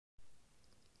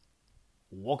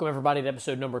Welcome, everybody, to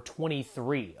episode number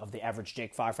 23 of the Average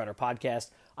Jake Firefighter Podcast.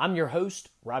 I'm your host,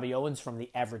 Robbie Owens from the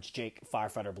Average Jake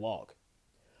Firefighter blog.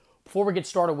 Before we get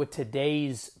started with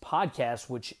today's podcast,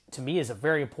 which to me is a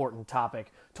very important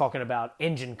topic, talking about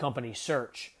engine company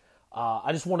search,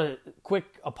 I just want a quick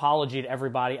apology to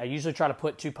everybody. I usually try to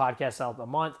put 2 podcasts out a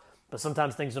month, but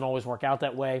sometimes things don't always work out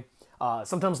that way.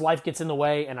 Sometimes life gets in the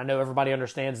way, and I know everybody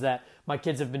understands that. My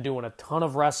kids have been doing a ton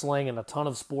of wrestling and a ton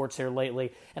of sports here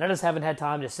lately, and I just haven't had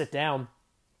time to sit down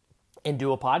and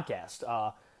do a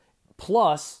podcast.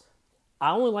 Plus,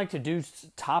 I only like to do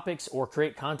topics or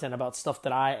create content about stuff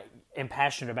that I am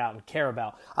passionate about and care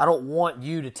about. I don't want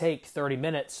you to take 30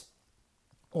 minutes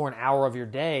or an hour of your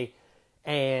day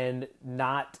and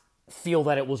not feel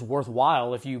that it was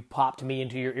worthwhile if you popped me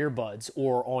into your earbuds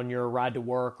or on your ride to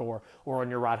work or on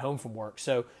your ride home from work.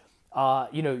 So,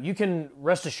 you can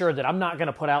rest assured that I'm not going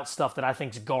to put out stuff that I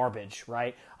think is garbage,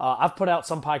 right? I've put out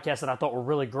some podcasts that I thought were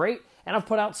really great, and I've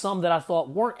put out some that I thought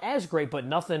weren't as great, but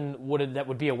nothing that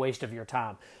would be a waste of your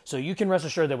time. So you can rest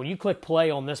assured that when you click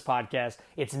play on this podcast,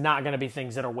 it's not going to be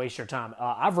things that are waste your time.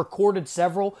 I've recorded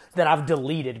several that I've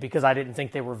deleted because I didn't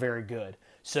think they were very good.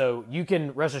 So you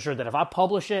can rest assured that if I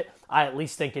publish it, I at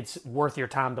least think it's worth your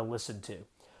time to listen to.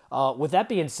 With that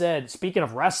being said, speaking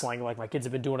of wrestling, like my kids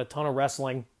have been doing a ton of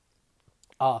wrestling.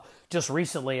 Just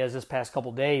recently, as this past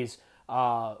couple days,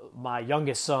 my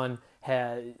youngest son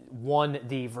had won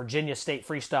the Virginia State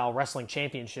Freestyle Wrestling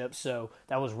Championship, so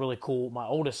that was really cool. My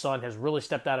oldest son has really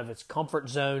stepped out of his comfort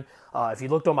zone. If you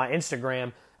looked on my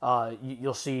Instagram,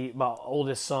 you'll see my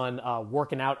oldest son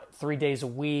working out 3 days a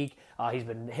week. He's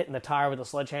been hitting the tire with a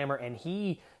sledgehammer, and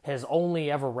he has only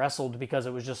ever wrestled because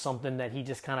it was just something that he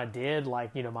just kind of did.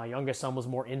 Like, my youngest son was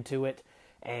more into it,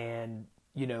 and,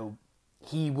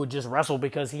 he would just wrestle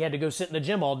because he had to go sit in the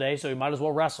gym all day, so he might as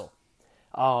well wrestle.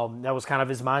 That was kind of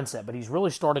his mindset, but he's really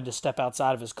started to step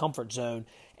outside of his comfort zone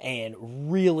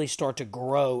and really start to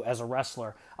grow as a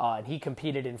wrestler. And he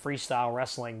competed in freestyle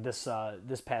wrestling this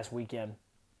past weekend,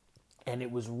 and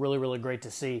it was really, really great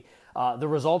to see. The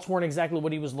results weren't exactly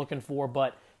what he was looking for,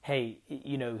 but hey,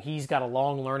 he's got a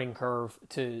long learning curve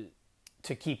to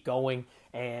keep going,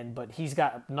 but he's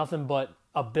got nothing but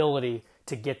ability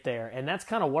to get there. And that's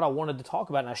kind of what I wanted to talk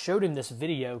about. And I showed him this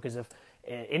video because if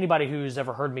anybody who's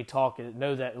ever heard me talk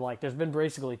know that there's been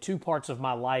basically 2 parts of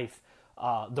my life,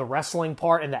 the wrestling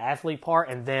part and the athlete part,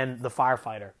 and then the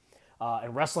firefighter.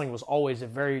 And wrestling was always a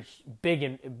very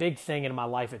big thing in my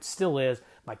life. It still is.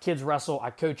 My kids wrestle. I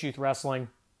coach youth wrestling.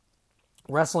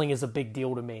 Wrestling is a big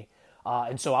deal to me.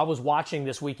 And so I was watching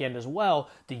this weekend as well,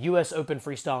 the U.S. Open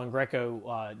Freestyle and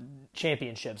Greco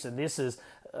Championships. And this is,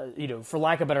 for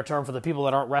lack of a better term, for the people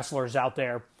that aren't wrestlers out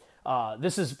there,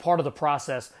 this is part of the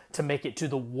process to make it to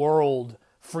the world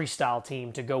freestyle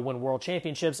team to go win world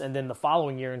championships. And then the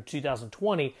following year in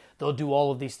 2020, they'll do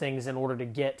all of these things in order to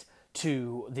get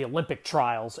to the Olympic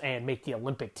trials and make the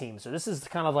Olympic team. So this is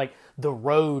kind of like the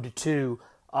road to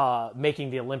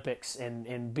making the Olympics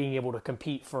and being able to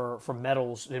compete for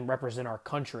medals and represent our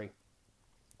country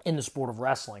in the sport of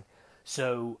wrestling.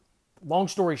 So, long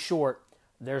story short,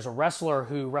 there's a wrestler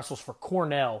who wrestles for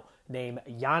Cornell named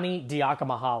Yianni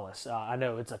Diakomihalis. I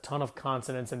know it's a ton of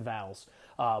consonants and vowels,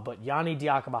 but Yianni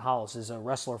Diakomihalis is a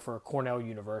wrestler for Cornell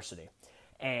University.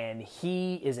 And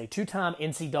he is a 2-time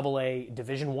NCAA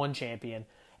Division I champion,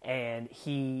 and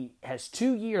he has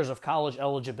 2 years of college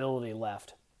eligibility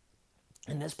left.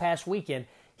 And this past weekend,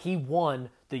 he won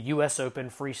the U.S. Open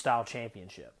Freestyle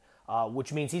Championship,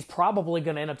 which means he's probably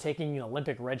going to end up taking an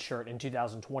Olympic red shirt in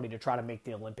 2020 to try to make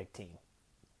the Olympic team.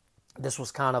 This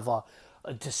was kind of a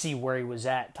to see where he was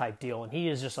at type deal, and he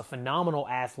is just a phenomenal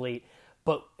athlete,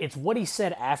 but it's what he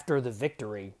said after the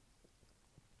victory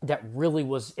that really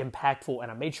was impactful,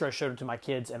 and I made sure I showed it to my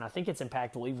kids, and I think it's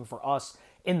impactful even for us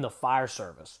in the fire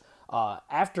service.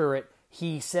 After it,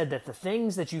 he said that the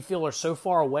things that you feel are so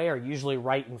far away are usually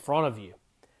right in front of you.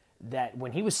 That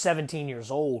when he was 17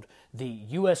 years old, the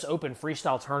U.S. Open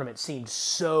Freestyle Tournament seemed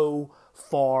so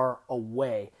far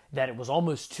away that it was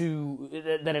almost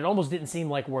that it almost didn't seem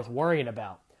like worth worrying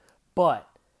about. But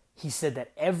he said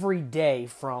that every day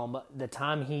from the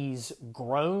time he's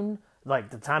grown, like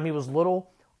the time he was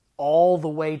little, all the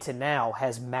way to now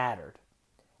has mattered.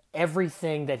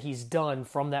 Everything that he's done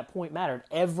from that point mattered.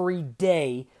 Every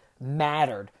day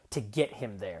mattered to get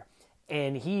him there.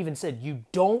 And he even said, you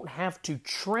don't have to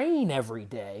train every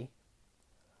day,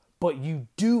 but you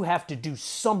do have to do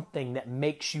something that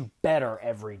makes you better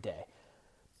every day.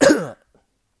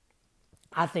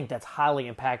 I think that's highly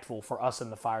impactful for us in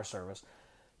the fire service.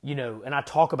 And I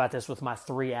talk about this with my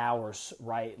 3 hours,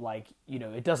 right?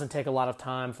 It doesn't take a lot of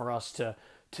time for us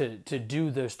to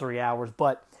do those 3 hours,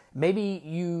 but Maybe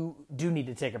you do need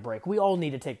to take a break. We all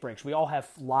need to take breaks. We all have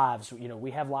lives.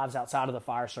 We have lives outside of the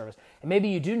fire service. And maybe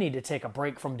you do need to take a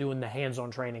break from doing the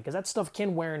hands-on training because that stuff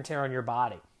can wear and tear on your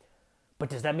body. But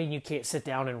does that mean you can't sit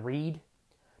down and read?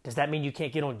 Does that mean you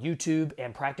can't get on YouTube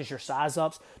and practice your size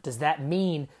ups? Does that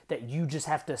mean that you just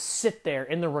have to sit there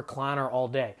in the recliner all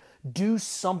day? Do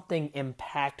something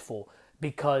impactful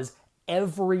because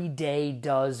every day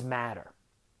does matter.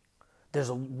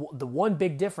 The one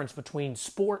big difference between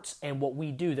sports and what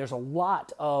we do. There's a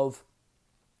lot of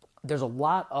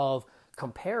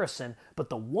comparison, but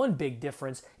the one big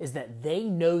difference is that they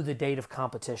know the date of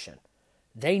competition.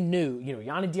 They knew,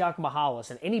 Yanni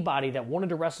Diakomihalis and anybody that wanted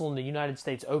to wrestle in the United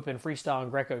States Open Freestyle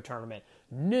and Greco tournament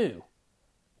knew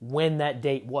when that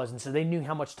date was. And so they knew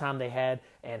how much time they had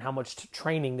and how much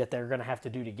training that they're going to have to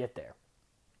do to get there.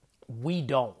 We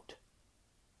don't.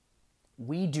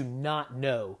 We do not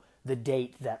know the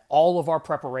date that all of our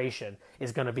preparation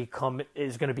is going to be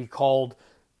called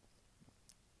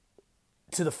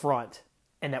to the front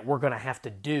and that we're going to have to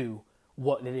do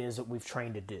what it is that we've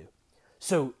trained to do.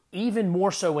 So even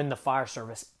more so in the fire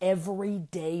service, every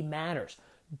day matters.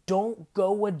 Don't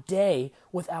go a day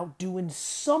without doing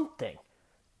something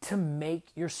to make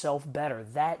yourself better.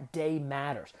 That day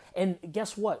matters. And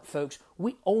guess what, folks?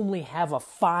 We only have a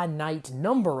finite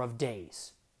number of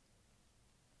days.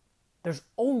 There's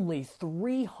only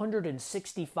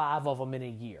 365 of them in a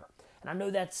year. And I know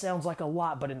that sounds like a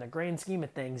lot, but in the grand scheme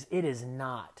of things, it is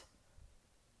not.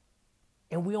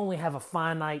 And we only have a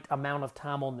finite amount of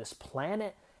time on this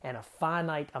planet and a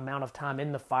finite amount of time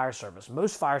in the fire service.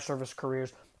 Most fire service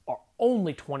careers are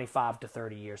only 25 to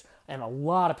 30 years, and a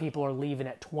lot of people are leaving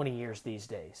at 20 years these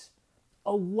days.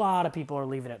 A lot of people are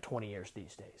leaving at 20 years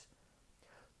these days.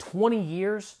 20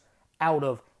 years out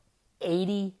of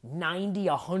 80, 90,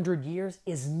 100 years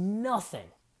is nothing.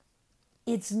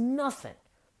 It's nothing.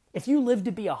 If you live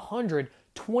to be 100,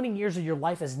 20 years of your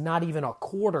life is not even a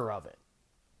quarter of it.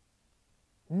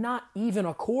 Not even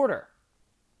a quarter.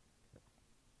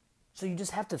 So you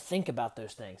just have to think about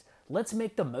those things. Let's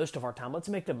make the most of our time. Let's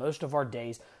make the most of our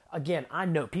days. Again, I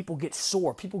know people get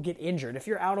sore. People get injured. If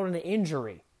you're out on an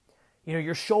injury,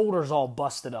 your shoulder's all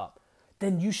busted up,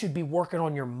 then you should be working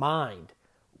on your mind.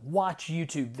 Watch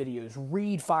YouTube videos,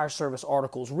 read fire service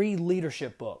articles, read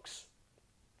leadership books.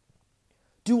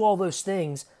 Do all those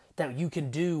things that you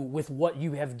can do with what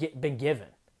you have been given.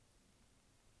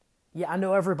 Yeah, I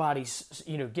know everybody's,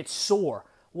 gets sore.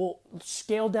 Well,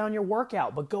 scale down your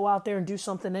workout, but go out there and do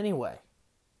something anyway.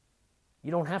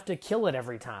 You don't have to kill it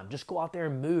every time. Just go out there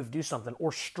and move, do something,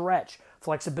 or stretch.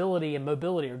 Flexibility and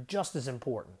mobility are just as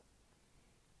important.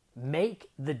 Make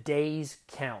the days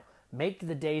count. Make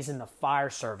the days in the fire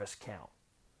service count.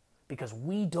 Because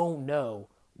we don't know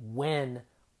when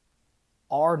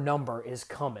our number is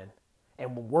coming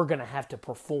and when we're going to have to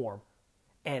perform.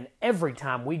 And every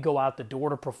time we go out the door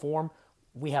to perform,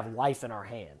 we have life in our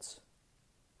hands.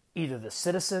 Either the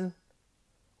citizen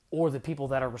or the people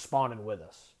that are responding with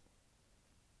us.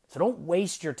 So don't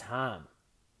waste your time.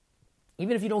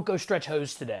 Even if you don't go stretch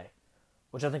hose today,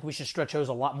 which I think we should stretch hose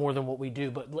a lot more than what we do,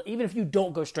 but even if you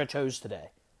don't go stretch hose today,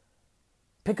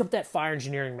 pick up that Fire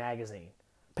Engineering magazine.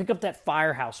 Pick up that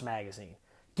Firehouse magazine.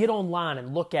 Get online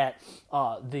and look at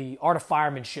the Art of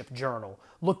Firemanship Journal.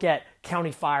 Look at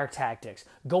County Fire Tactics.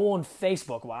 Go on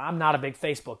Facebook. Well, I'm not a big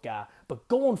Facebook guy, but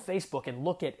go on Facebook and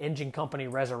look at Engine Company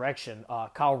Resurrection,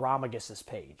 Kyle Romagus'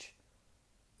 page.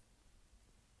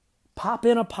 Pop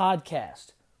in a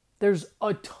podcast. There's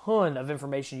a ton of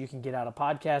information you can get out of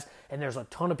podcasts, and there's a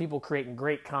ton of people creating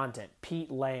great content.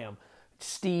 Pete Lamb,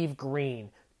 Steve Green,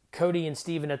 Cody and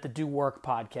Steven at the Do Work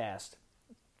podcast.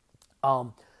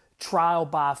 Trial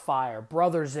by Fire,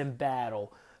 Brothers in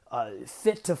Battle,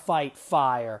 Fit to Fight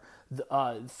Fire,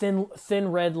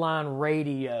 Thin Red Line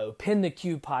Radio, Pin the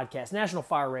Q podcast, National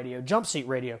Fire Radio, Jump Seat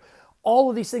Radio.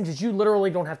 All of these things that you literally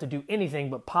don't have to do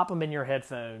anything but pop them in your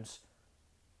headphones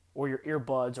or your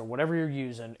earbuds or whatever you're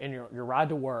using in your ride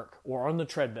to work or on the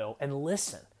treadmill and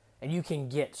listen. And you can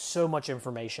get so much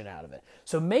information out of it.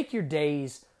 So make your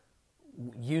days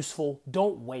useful.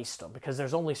 Don't waste them because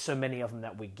there's only so many of them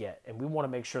that we get. And we want to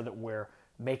make sure that we're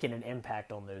making an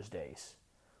impact on those days.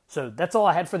 So that's all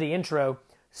I had for the intro.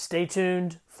 Stay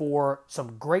tuned for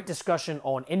some great discussion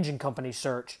on Engine Company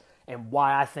Search and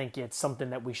why I think it's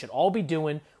something that we should all be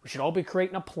doing. We should all be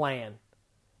creating a plan.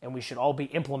 And we should all be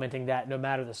implementing that no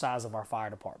matter the size of our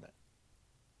fire department.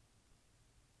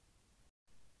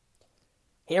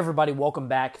 Hey everybody, welcome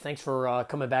back. Thanks for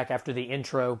coming back after the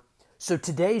intro. So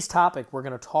today's topic we're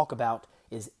going to talk about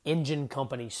is Engine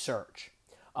Company Search.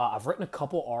 I've written a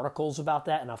couple articles about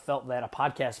that, and I felt that a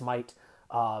podcast might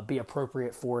be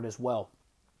appropriate for it as well.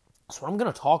 So what I'm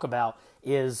going to talk about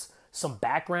is some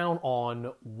background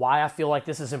on why I feel like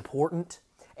this is important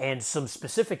and some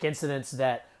specific incidents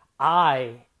that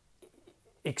I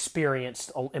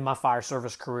experienced in my fire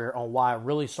service career on why I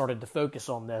really started to focus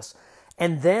on this.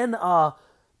 And then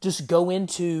just go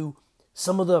into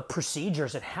some of the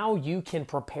procedures and how you can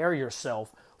prepare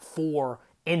yourself for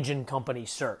engine company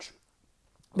search.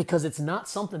 Because it's not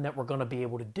something that we're going to be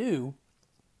able to do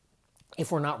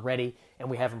if we're not ready and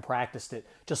we haven't practiced it,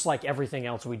 just like everything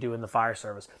else we do in the fire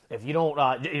service. If you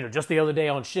don't, just the other day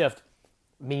on shift,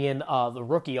 me and the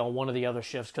rookie on one of the other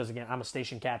shifts, because again, I'm a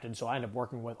station captain, so I end up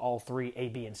working with all three A,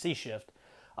 B, and C shift.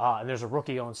 And there's a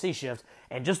rookie on C shift.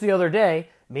 And just the other day,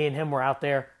 me and him were out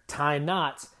there tying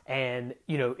knots. And,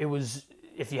 it was,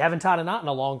 if you haven't tied a knot in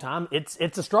a long time, it's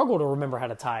a struggle to remember how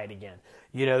to tie it again.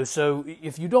 So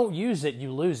if you don't use it,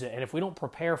 you lose it. And if we don't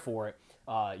prepare for it,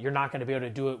 you're not going to be able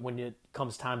to do it when it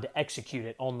comes time to execute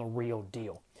it on the real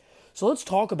deal. So let's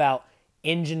talk about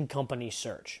engine company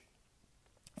search.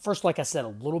 First, like I said, a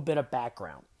little bit of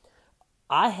background.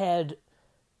 And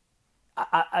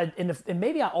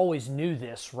maybe I always knew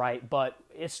this, right? But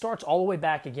it starts all the way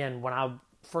back again when I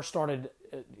first started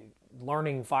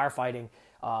learning firefighting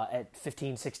at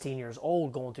 15, 16 years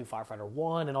old, going through Firefighter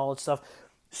 1 and all that stuff.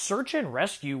 Search and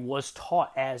rescue was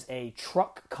taught as a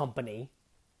truck company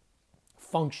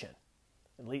function.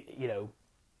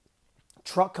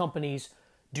 Truck companies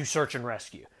do search and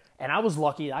rescue. And I was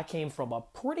lucky. I came from a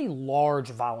pretty large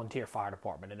volunteer fire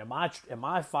department. And in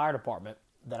my fire department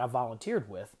that I volunteered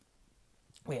with,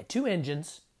 we had 2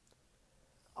 engines,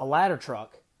 a ladder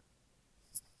truck,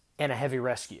 and a heavy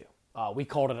rescue. We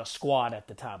called it a squad at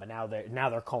the time, and now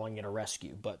they're calling it a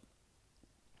rescue. But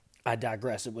I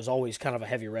digress. It was always kind of a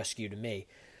heavy rescue to me.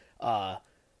 I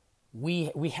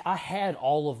had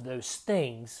all of those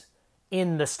things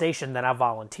in the station that I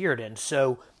volunteered in,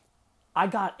 so I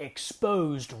got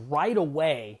exposed right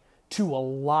away to a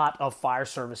lot of fire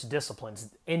service disciplines: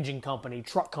 engine company,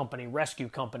 truck company, rescue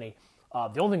company.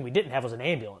 The only thing we didn't have was an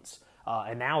ambulance,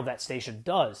 and now that station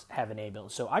does have an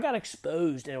ambulance. So I got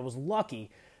exposed, and I was lucky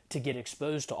to get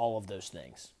exposed to all of those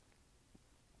things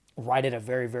right at a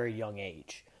very, very young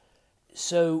age.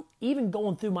 So even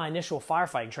going through my initial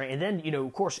firefighting training, and then,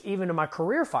 of course, even in my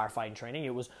career firefighting training,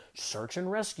 it was search and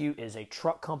rescue is a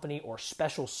truck company or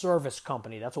special service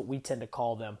company. That's what we tend to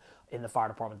call them in the fire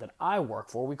department that I work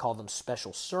for. We call them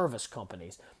special service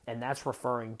companies, and that's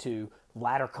referring to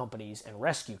ladder companies and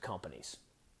rescue companies.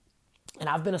 And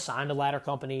I've been assigned to ladder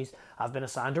companies. I've been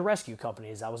assigned to rescue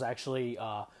companies. I was actually,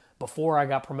 before I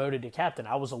got promoted to captain,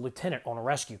 I was a lieutenant on a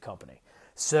rescue company.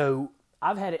 So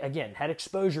I've had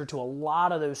exposure to a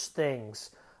lot of those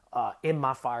things in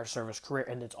my fire service career,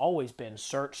 and it's always been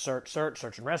search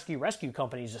and rescue. Rescue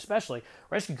companies, especially,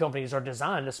 rescue companies are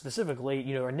designed to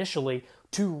specifically, initially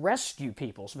to rescue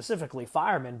people, specifically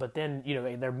firemen, but then,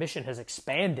 their mission has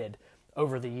expanded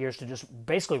over the years to just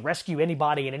basically rescue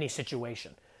anybody in any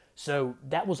situation. So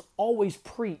that was always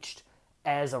preached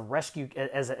as a rescue,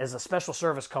 as a special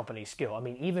service company skill. I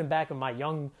mean, even back in my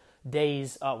young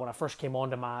days when I first came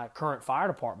on to my current fire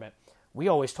department, we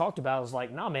always talked about, I was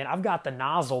like, nah, man, I've got the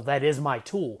nozzle. That is my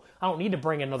tool. I don't need to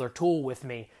bring another tool with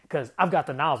me because I've got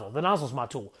the nozzle. The nozzle's my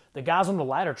tool. The guys on the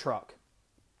ladder truck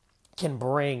can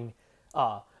bring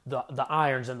the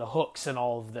irons and the hooks and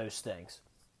all of those things.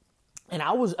 And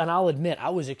I'll admit, I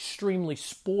was extremely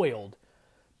spoiled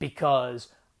because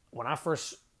when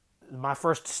my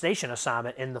first station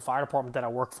assignment in the fire department that I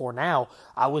work for now,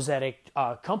 I was at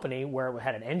a company where it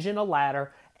had an engine, a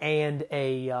ladder, and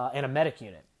a medic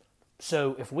unit.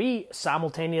 So if we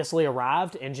simultaneously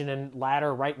arrived, engine and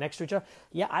ladder right next to each other,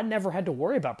 I never had to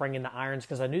worry about bringing the irons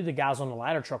because I knew the guys on the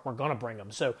ladder truck were going to bring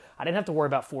them. So I didn't have to worry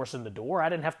about forcing the door. I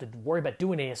didn't have to worry about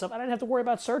doing any stuff. I didn't have to worry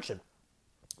about searching.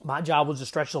 My job was to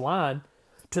stretch the line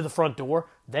to the front door.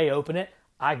 They open it.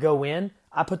 I go in.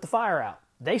 I put the fire out.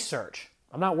 They search.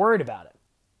 I'm not worried about it.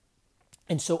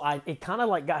 And so it kind of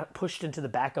like got pushed into the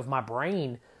back of my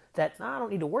brain that I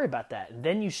don't need to worry about that. And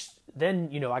then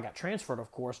I got transferred,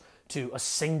 of course, to a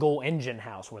single engine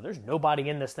house where there's nobody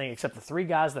in this thing except the 3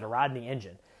 guys that are riding the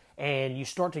engine. And you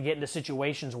start to get into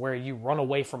situations where you run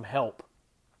away from help.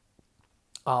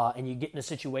 And you get into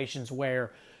situations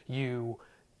where your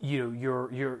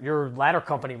ladder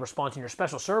company response and your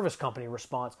special service company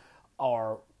response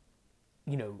are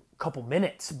a couple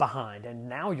minutes behind. And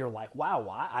now you're like,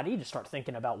 wow, I need to start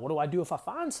thinking about what do I do if I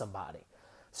find somebody?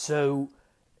 So,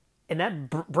 and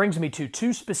that brings me to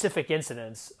 2 specific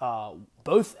incidents,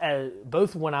 both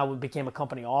when I became a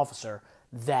company officer,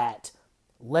 that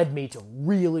led me to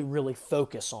really, really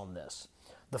focus on this.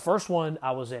 The first one,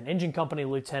 I was an engine company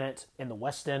lieutenant in the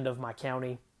west end of my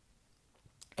county,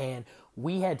 And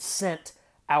we had sent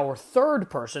our third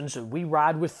person, so we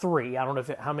ride with three. I don't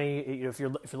know how many. If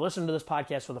you're listening to this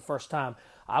podcast for the first time,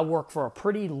 I work for a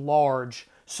pretty large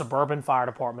suburban fire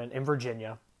department in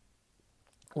Virginia.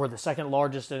 We're the second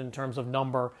largest in terms of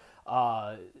number.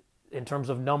 In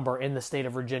the state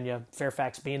of Virginia,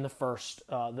 Fairfax being the first,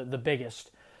 the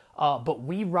biggest. But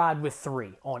we ride with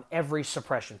three on every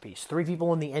suppression piece. 3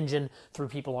 people in the engine, 3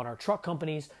 people on our truck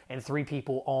companies, and 3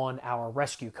 people on our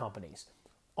rescue companies.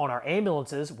 On our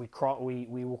ambulances, we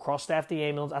will cross-staff the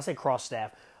ambulance. I say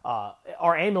cross-staff.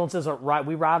 Our ambulances are right.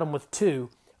 We ride them with 2,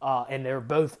 and they're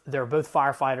both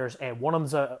firefighters. And one of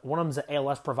them's an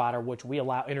ALS provider, which we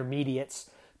allow intermediates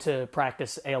to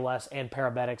practice ALS and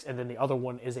paramedics, and then the other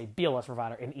one is a BLS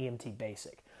provider, an EMT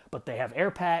basic. But they have air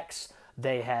packs.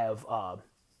 They have a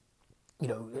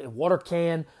water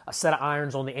can, a set of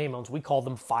irons on the ambulance. We call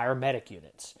them fire medic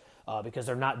units because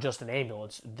they're not just an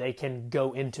ambulance. They can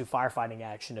go into firefighting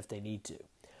action if they need to.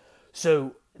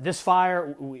 So this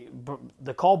fire,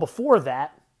 the call before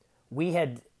that, we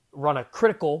had run a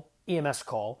critical EMS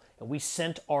call, and we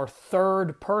sent our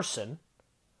third person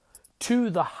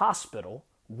to the hospital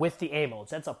with the ambulance.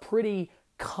 That's a pretty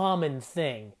common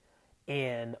thing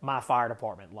in my fire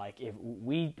department. Like, if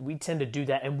we tend to do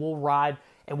that, and we'll ride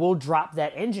and we'll drop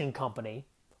that engine company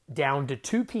down to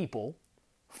 2 people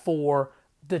for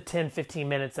the 10-15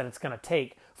 minutes that it's going to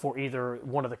take for either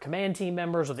one of the command team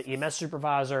members or the EMS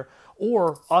supervisor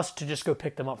or us to just go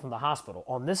pick them up from the hospital.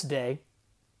 On this day,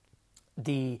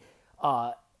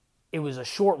 it was a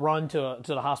short run to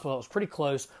the hospital. It was pretty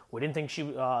close. We didn't think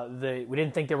we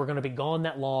didn't think they were going to be gone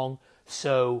that long,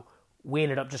 so we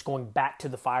ended up just going back to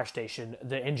the fire station,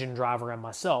 the engine driver and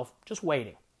myself, just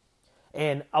waiting.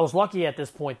 And I was lucky at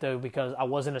this point, though, because I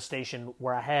was in a station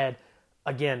where I had,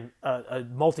 again, a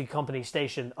multi-company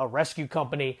station, a rescue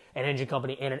company, an engine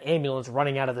company, and an ambulance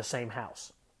running out of the same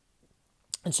house.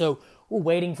 And so we're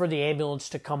waiting for the ambulance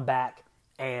to come back,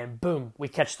 and boom, we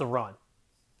catch the run.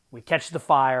 We catch the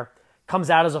fire. Comes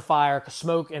out as a fire,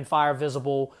 smoke and fire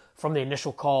visible from the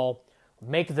initial call,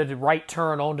 make the right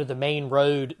turn onto the main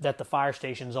road that the fire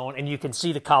station's on, and you can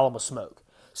see the column of smoke.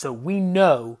 So we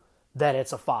know that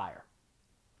it's a fire.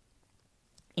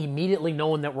 Immediately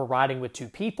knowing that we're riding with 2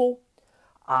 people,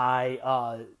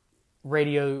 I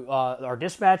radio our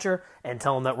dispatcher and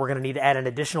tell them that we're going to need to add an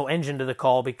additional engine to the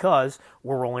call because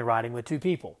we're only riding with 2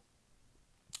 people.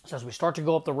 So as we start to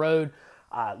go up the road,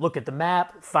 look at the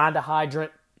map, find a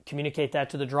hydrant, communicate that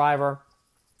to the driver.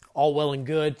 All well and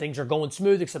good. Things are going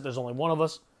smooth, except there's only one of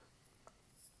us.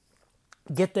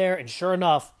 Get there, and sure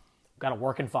enough, we've got a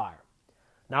working fire.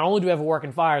 Not only do we have a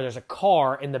working fire, there's a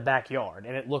car in the backyard,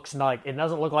 and it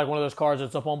doesn't look like one of those cars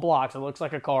that's up on blocks. It looks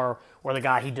like a car where the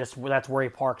guy, that's where he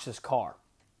parks his car,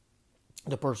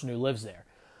 the person who lives there.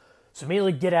 So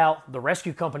immediately get out. The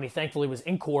rescue company, thankfully, was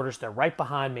in quarters. They're right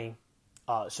behind me.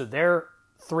 So they're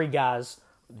 3 guys,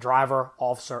 driver,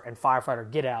 officer, and firefighter,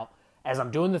 get out. As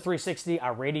I'm doing the 360, I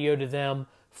radio to them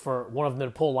for one of them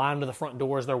to pull line to the front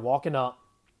door as they're walking up.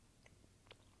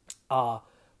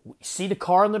 See the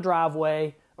car in the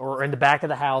driveway or in the back of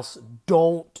the house.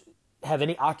 Don't have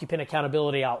any occupant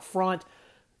accountability out front.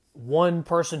 One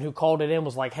person who called it in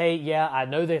was like, hey, yeah, I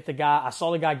know that I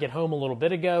saw the guy get home a little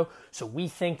bit ago, so we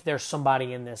think there's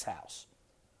somebody in this house.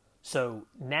 So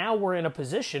now we're in a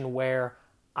position where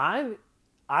I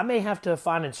may have to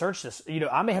find and search this.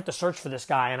 I may have to search for this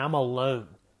guy, and I'm alone.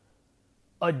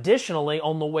 Additionally,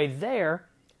 on the way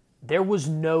there was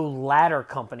no ladder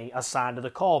company assigned to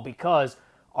the call because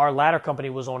our ladder company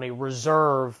was on a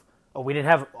reserve. We didn't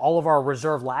have all of our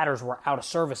reserve ladders were out of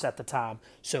service at the time.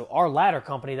 So our ladder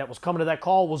company that was coming to that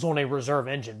call was on a reserve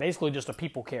engine, basically just a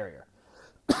people carrier.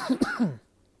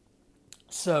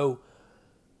 So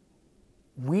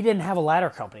we didn't have a ladder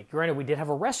company. Granted, we did have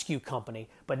a rescue company,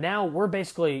 but now we're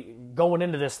basically going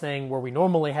into this thing where we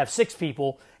normally have 6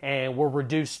 people and we're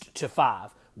reduced to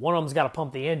 5. One of them's got to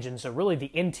pump the engine, so really the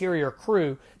interior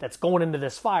crew that's going into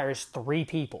this fire is 3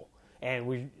 people.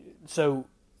 And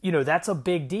that's a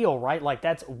big deal, right? Like,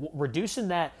 that's reducing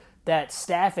that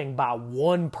staffing by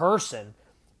 1 person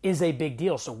is a big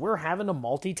deal. So we're having to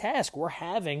multitask. We're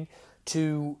having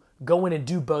to go in and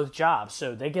do both jobs.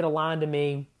 So they get aligned to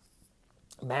me,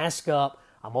 mask up.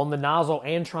 I'm on the nozzle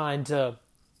and trying to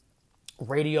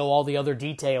radio all the other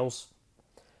details.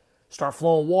 Start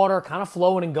flowing water, kind of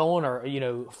flowing and going, or,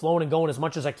 flowing and going as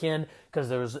much as I can because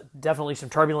there was definitely some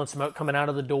turbulent smoke coming out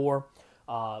of the door.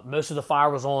 Most of the fire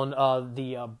was on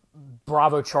the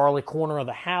Bravo Charlie corner of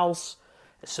the house.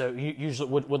 So usually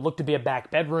would look to be a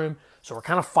back bedroom. So we're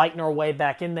kind of fighting our way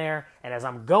back in there. And as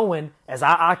I'm going, as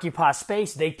I occupy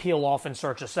space, they peel off and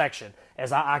search a section.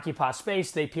 As I occupy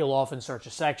space, they peel off and search a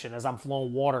section as I'm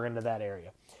flowing water into that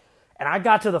area. And I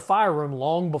got to the fire room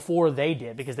long before they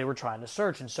did because they were trying to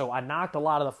search. And so I knocked a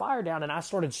lot of the fire down and I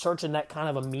started searching that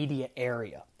kind of immediate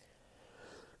area.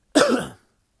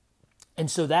 And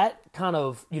so that kind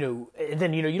of, and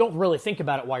then, you don't really think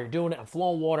about it while you're doing it. I'm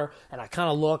flowing water, and I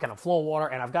kind of look, and I'm flowing water,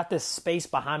 and I've got this space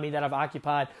behind me that I've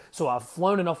occupied. So I've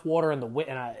flown enough water, and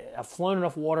I've flown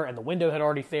enough water, and the window had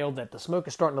already failed that the smoke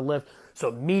is starting to lift. So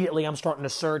immediately I'm starting to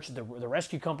search. The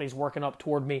rescue company's working up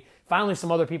toward me. Finally,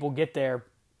 some other people get there,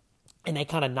 and they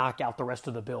kind of knock out the rest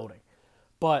of the building.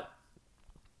 But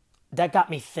that got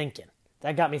me thinking.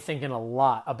 That got me thinking a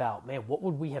lot about, man, what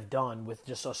would we have done with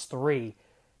just us three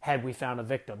had we found a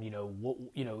victim,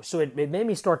 so it made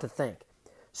me start to think.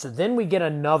 So then we get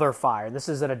another fire. This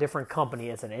is at a different company.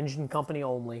 It's an engine company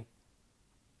only.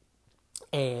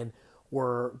 And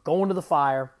we're going to the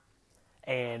fire,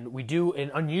 and we do an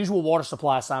unusual water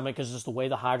supply assignment because it's the way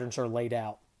the hydrants are laid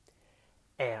out.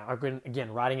 And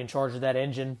again, riding in charge of that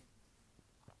engine,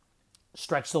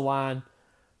 stretch the line.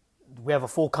 We have a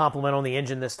full complement on the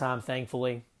engine this time,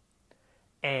 thankfully.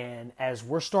 And as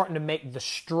we're starting to make the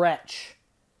stretch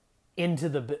into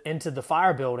the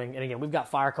fire building, and again, we've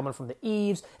got fire coming from the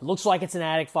eaves. It looks like it's an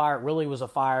attic fire. It really was a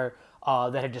fire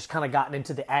that had just kind of gotten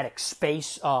into the attic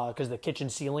space because the kitchen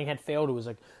ceiling had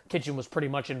failed. Kitchen was pretty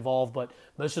much involved, but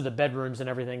most of the bedrooms and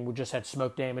everything we just had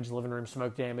smoke damage, living room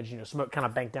smoke damage, smoke kind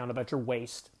of banked down about your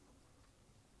waist.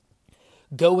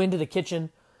 Go into the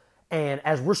kitchen, and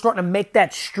as we're starting to make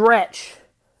that stretch,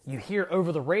 you hear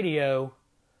over the radio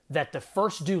that the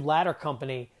First Due Ladder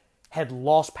Company had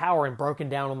lost power and broken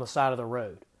down on the side of the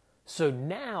road. So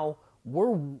now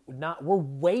we're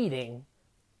waiting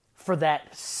for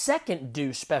that second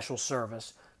due special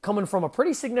service coming from a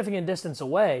pretty significant distance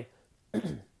away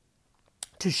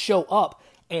to show up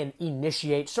and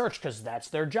initiate search because that's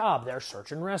their job. They're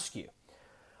search and rescue.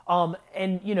 And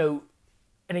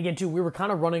again too, we were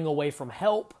kind of running away from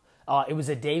help. It was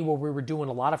a day where we were doing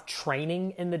a lot of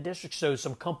training in the district, so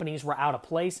some companies were out of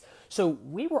place. So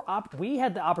we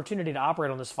had the opportunity to operate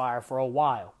on this fire for a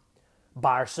while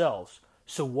by ourselves.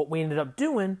 So what we ended up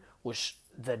doing was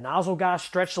the nozzle guy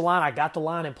stretched the line. I got the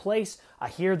line in place. I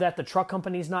hear that the truck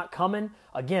company's not coming.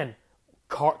 Again,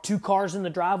 two cars in the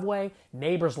driveway.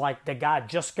 Neighbors like the guy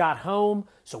just got home,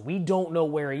 so we don't know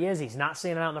where he is. He's not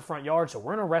standing out in the front yard, so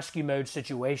we're in a rescue mode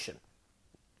situation.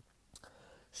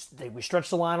 We stretch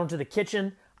the line onto the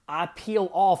kitchen. I peel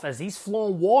off. As he's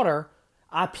flowing water,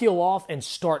 I peel off and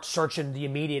start searching the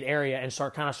immediate area and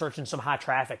start kind of searching some high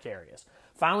traffic areas.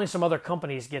 Finally, some other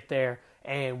companies get there,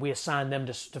 and we assign them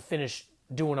to finish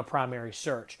doing a primary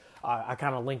search. I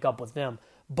kind of link up with them.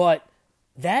 But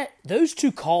those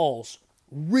two calls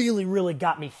really, really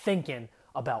got me thinking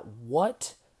about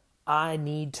what I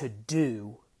need to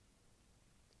do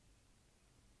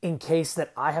in case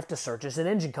that I have to search as an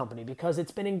engine company, because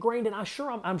it's been ingrained, and I'm sure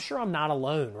I'm not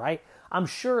alone, right? I'm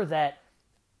sure that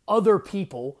other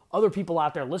people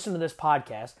out there listening to this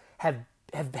podcast have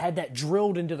had that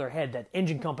drilled into their head that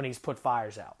engine companies put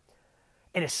fires out.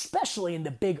 And especially in the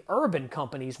big urban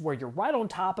companies where you're right on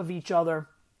top of each other,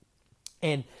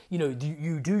 and you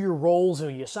do your roles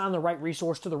and you assign the right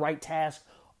resource to the right task,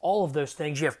 all of those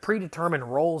things. You have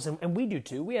predetermined roles, and we do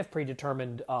too. We have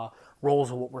predetermined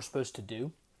roles of what we're supposed to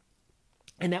do.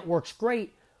 And that works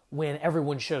great when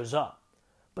everyone shows up.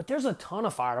 But there's a ton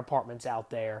of fire departments out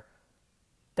there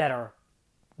that are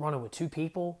running with two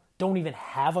people, don't even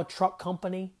have a truck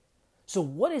company. So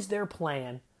what is their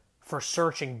plan for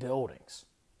searching buildings?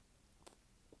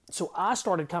 So I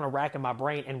started kind of racking my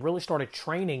brain and really started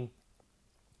training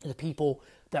the people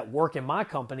that work in my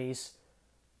companies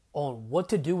on what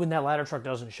to do when that ladder truck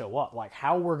doesn't show up, like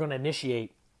how we're going to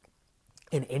initiate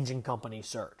an engine company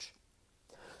search.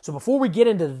 So before we get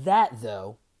into that,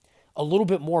 though, a little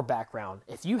bit more background.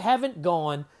 If you haven't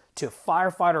gone to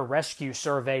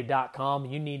firefighterrescuesurvey.com,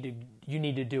 you need to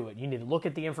do it. You need to look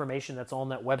at the information that's on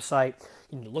that website.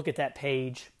 You need to look at that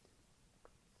page,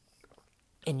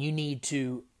 and you need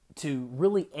to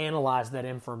really analyze that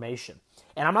information.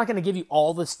 And I'm not going to give you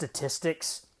all the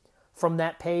statistics from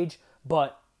that page,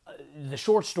 but the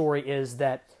short story is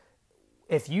that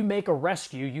if you make a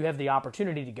rescue, you have the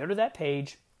opportunity to go to that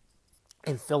page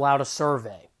and fill out a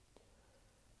survey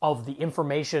of the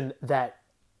information that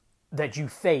you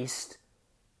faced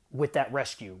with that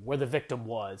rescue, where the victim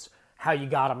was, how you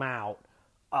got them out,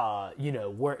 where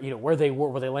they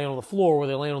were they laying on the floor, were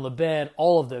they laying on the bed,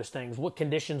 all of those things, what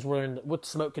conditions were what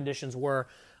smoke conditions were,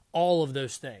 all of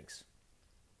those things.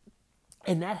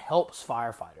 And that helps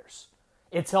firefighters.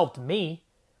 It's helped me,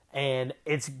 and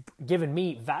it's given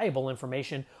me valuable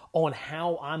information on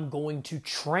how I'm going to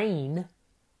train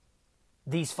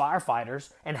these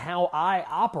firefighters and how I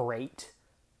operate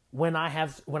when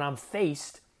I'm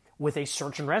faced with a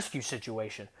search and rescue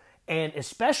situation. And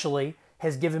especially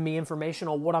has given me information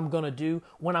on what I'm going to do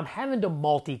when I'm having to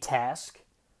multitask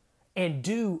and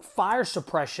do fire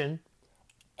suppression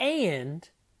and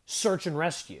search and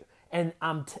rescue. And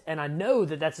I know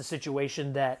that that's a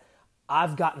situation that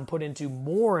I've gotten put into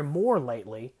more and more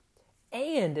lately,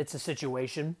 and it's a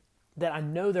situation that I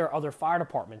know there are other fire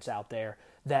departments out there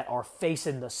that are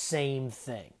facing the same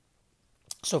thing.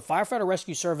 So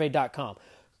firefighterrescuesurvey.com.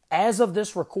 As of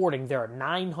this recording, there are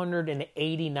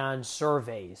 989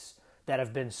 surveys that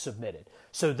have been submitted.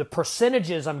 So the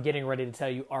percentages I'm getting ready to tell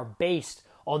you are based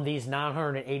on these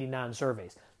 989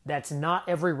 surveys. That's not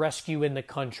every rescue in the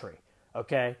country,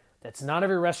 okay? That's not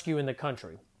every rescue in the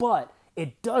country. But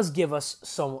it does give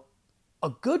us a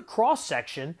good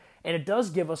cross-section, and it does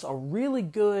give us a really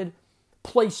good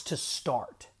place to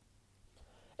start.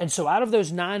 And so out of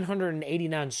those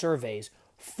 989 surveys,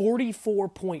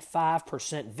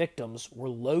 44.5% victims were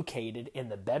located in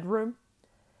the bedroom,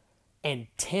 and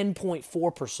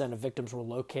 10.4% of victims were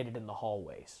located in the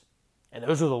hallways. And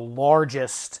those are the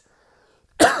largest,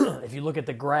 if you look at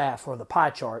the graph or the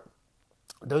pie chart,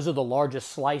 those are the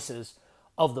largest slices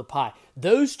of the pie.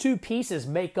 Those two pieces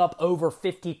make up over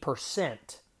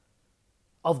 50%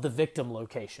 of the victim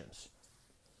locations.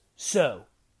 So,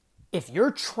 if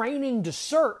you're training to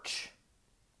search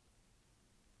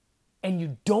and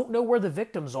you don't know where the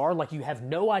victims are, like you have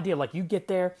no idea, like you get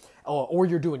there or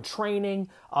you're doing training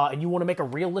and you want to make a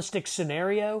realistic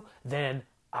scenario, then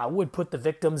I would put the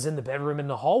victims in the bedroom and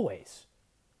the hallways.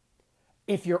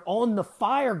 If you're on the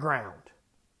fire ground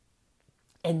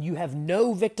and you have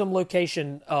no victim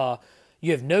location,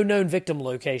 you have no known victim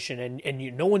location,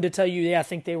 and no one to tell you, yeah, I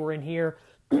think they were in here,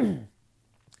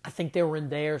 I think they were in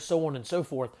there, so on and so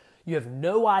forth. You have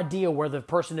no idea where the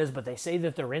person is, but they say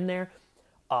that they're in there.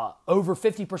 Over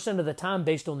 50% of the time,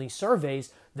 based on these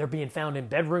surveys, they're being found in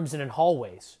bedrooms and in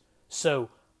hallways. So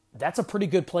that's a pretty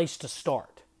good place to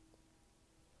start.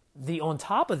 On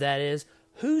top of that is,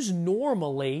 who's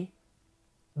normally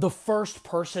the first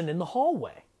person in the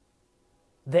hallway?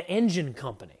 The engine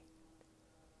company.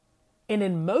 And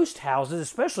in most houses,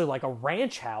 especially like a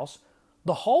ranch house,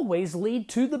 the hallways lead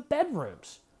to the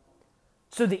bedrooms.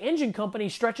 So the engine company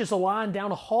stretches a line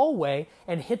down a hallway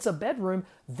and hits a bedroom.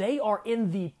 They are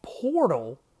in the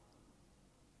portal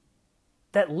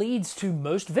that leads to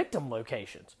most victim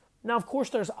locations. Now, of course,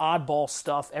 there's oddball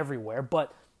stuff everywhere,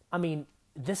 but, I mean,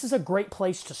 this is a great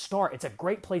place to start. It's a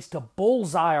great place to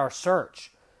bullseye our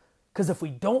search. Because if we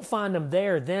don't find them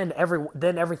there, then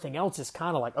everything else is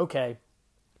kind of like, okay,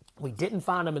 we didn't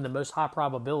find them in the most high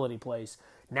probability place.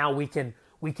 Now we can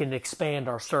expand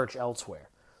our search elsewhere.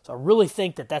 So I really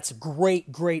think that that's great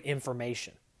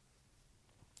information.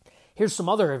 Here's some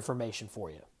other information for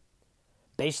you.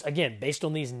 Based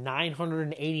on these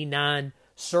 989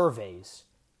 surveys,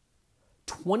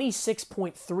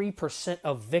 26.3%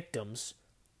 of victims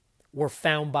were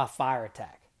found by fire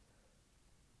attack.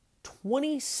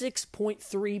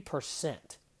 26.3%.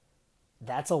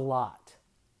 That's a lot.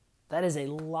 That is a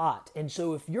lot. And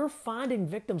so if you're finding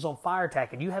victims on fire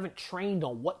attack and you haven't trained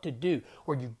on what to do,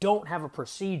 or you don't have a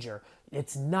procedure,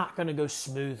 it's not going to go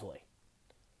smoothly.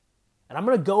 And I'm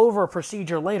going to go over a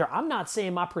procedure later. I'm not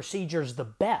saying my procedure is the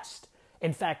best.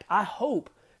 In fact, I hope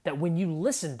that when you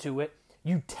listen to it,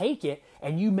 you take it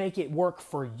and you make it work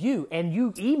for you. And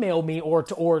you email me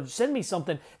or send me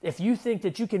something if you think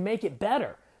that you can make it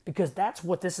better. Because that's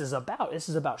what this is about. This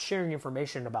is about sharing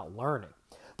information, about learning.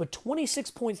 But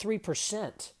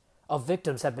 26.3% of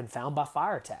victims have been found by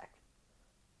fire attack.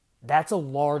 That's a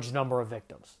large number of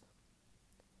victims.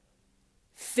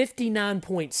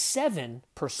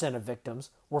 59.7% of victims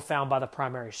were found by the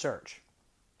primary search,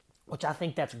 which I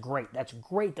think that's great. That's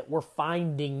great that we're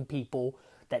finding people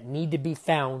that need to be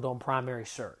found on primary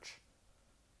search.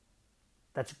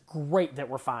 That's great that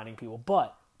we're finding people,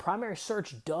 but primary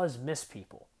search does miss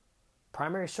people.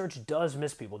 Primary search does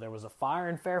miss people. There was a fire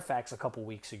in Fairfax a couple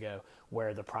weeks ago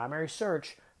where the primary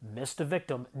search missed a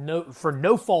victim for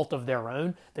no fault of their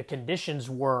own. The conditions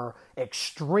were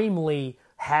extremely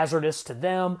hazardous to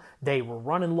them. They were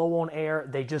running low on air.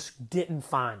 They just didn't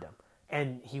find him.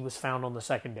 And he was found on the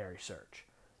secondary search.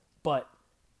 But,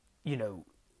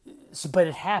 but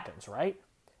it happens, right?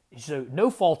 So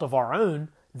no fault of our own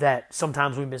that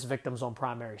sometimes we miss victims on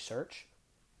primary search.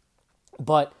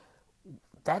 But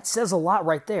that says a lot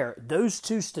right there. Those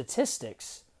two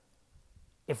statistics,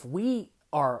 if we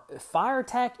our fire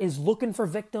tech is looking for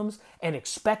victims and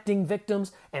expecting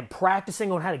victims and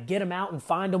practicing on how to get them out and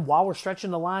find them while we're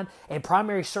stretching the line, and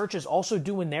primary search is also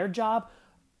doing their job,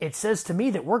 it says to me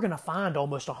that we're going to find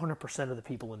almost 100% of the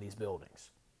people in these buildings.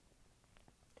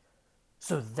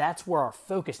 So that's where our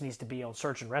focus needs to be on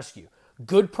search and rescue.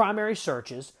 Good primary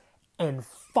searches and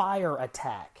fire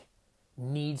attack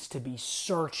needs to be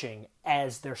searching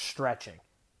as they're stretching.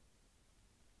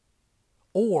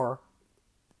 Or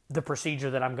the procedure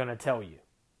that I'm going to tell you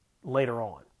later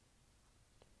on.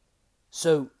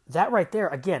 So that right there,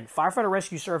 again,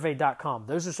 firefighterrescuesurvey.com.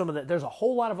 Those are some of the, there's a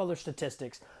whole lot of other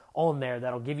statistics on there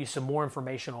that'll give you some more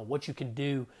information on what you can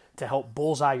do to help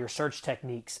bullseye your search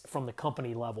techniques from the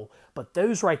company level. But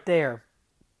those right there,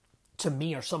 to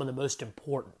me, are some of the most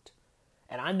important.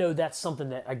 And I know that's something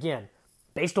that, again,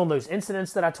 based on those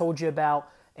incidents that I told you about,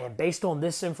 and based on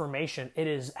this information, it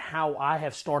is how I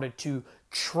have started to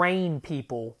train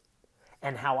people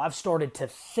and how I've started to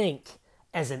think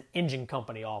as an engine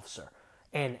company officer.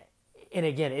 And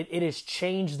again, it has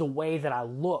changed the way that I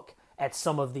look at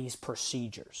some of these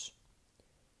procedures.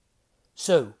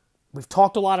 So, we've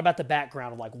talked a lot about the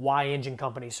background of like why engine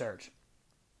company search.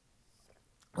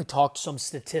 We talked some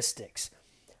statistics.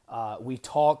 We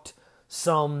talked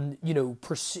some,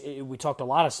 we talked a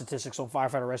lot of statistics on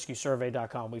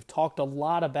firefighterrescuesurvey.com. We've talked a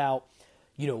lot about,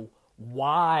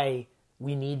 why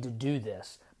we need to do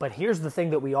this. But here's the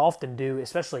thing that we often do,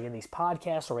 especially in these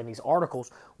podcasts or in these articles,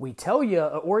 we tell you,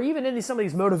 or even in some of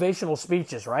these motivational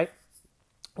speeches, right?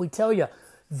 We tell you,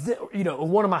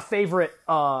 one of my favorite,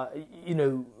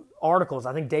 articles,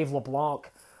 I think Dave LeBlanc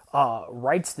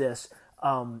writes this,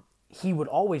 he would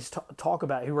always talk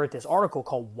about, he wrote this article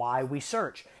called Why We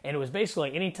Search. And it was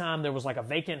basically anytime there was like a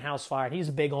vacant house fire, and he's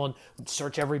big on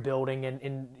search every building.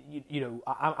 And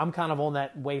I'm kind of on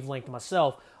that wavelength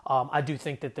myself. I do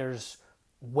think that there's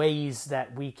ways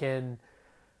that we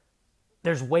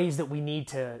need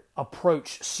to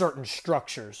approach certain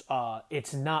structures.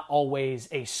 It's not always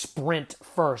a sprint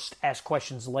first, ask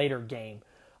questions later game.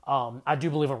 I do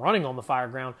believe in running on the fire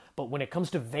ground, but when it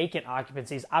comes to vacant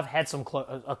occupancies, I've had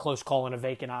a close call in a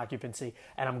vacant occupancy,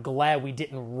 and I'm glad we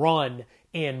didn't run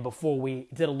in before we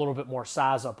did a little bit more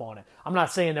size up on it. I'm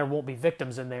not saying there won't be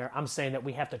victims in there. I'm saying that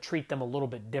we have to treat them a little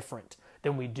bit different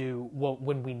than we do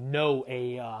when we know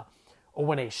or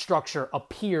when a structure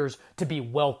appears to be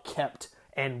well kept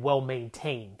and well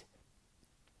maintained.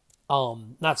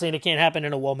 Not saying it can't happen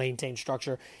in a well maintained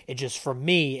structure. It just, for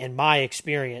me, in my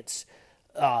experience,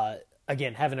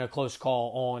 again, having a close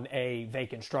call on a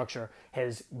vacant structure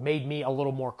has made me a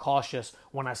little more cautious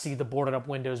when I see the boarded up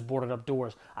windows, boarded up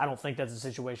doors. I don't think that's a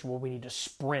situation where we need to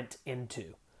sprint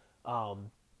into. I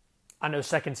know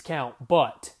seconds count,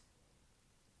 but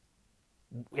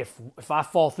if I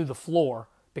fall through the floor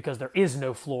because there is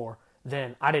no floor,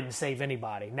 then I didn't save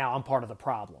anybody. Now I'm part of the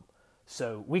problem.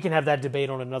 So we can have that debate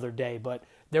on another day, but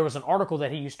there was an article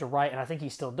that he used to write, and I think he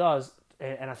still does,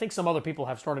 and I think some other people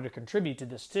have started to contribute to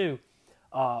this too,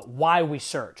 Why We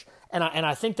Search. And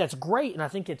I think that's great, and I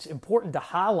think it's important to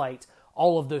highlight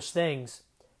all of those things.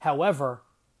 However,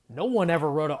 no one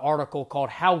ever wrote an article called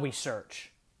How We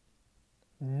Search.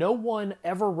 No one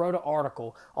ever wrote an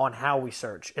article on how we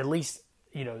search, at least,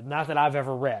 not that I've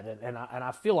ever read. And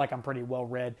I feel like I'm pretty well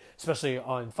read, especially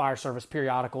on fire service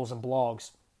periodicals and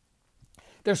blogs.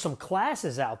 There's some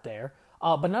classes out there,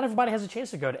 but not everybody has a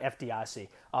chance to go to FDIC.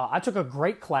 I took a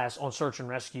great class on search and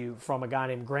rescue from a guy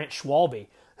named Grant Schwalbe,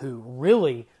 who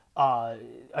really,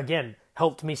 again,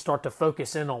 helped me start to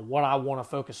focus in on what I want to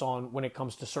focus on when it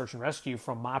comes to search and rescue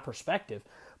from my perspective.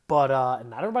 But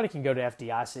not everybody can go to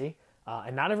FDIC,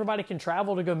 and not everybody can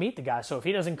travel to go meet the guy. So if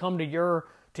he doesn't come to your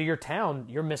town,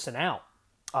 you're missing out.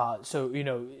 So,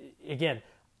 again,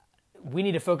 we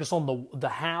need to focus on the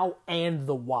how and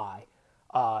the why.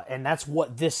 And that's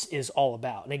what this is all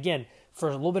about. And again, for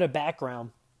a little bit of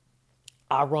background,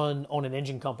 I run on an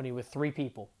engine company with 3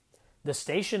 people. The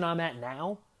station I'm at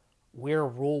now, we're a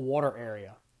rural water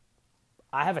area.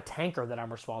 I have a tanker that I'm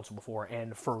responsible for,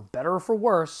 and for better or for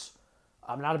worse,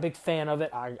 I'm not a big fan of it.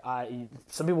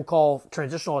 Some people call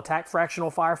transitional attack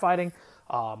fractional firefighting.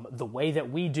 The way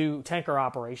that we do tanker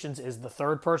operations is the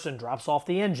third person drops off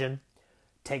the engine,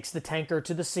 takes the tanker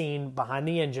to the scene behind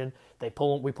the engine. We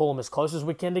pull them as close as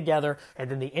we can together, and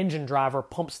then the engine driver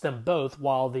pumps them both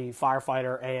while the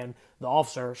firefighter and the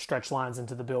officer stretch lines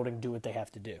into the building, do what they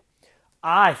have to do.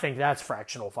 I think that's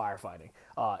fractional firefighting.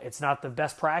 It's not the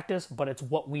best practice, but it's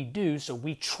what we do, so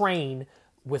we train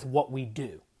with what we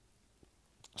do.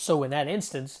 So in that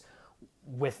instance,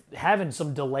 with having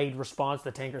some delayed response,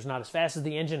 the tanker's not as fast as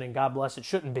the engine, and God bless it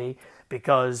shouldn't be,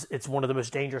 because it's one of the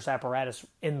most dangerous apparatus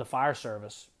in the fire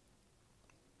service.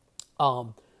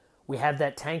 We have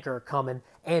that tanker coming,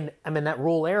 and I'm in that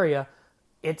rural area.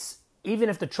 It's even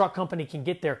if the truck company can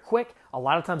get there quick, a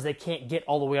lot of times they can't get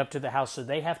all the way up to the house, so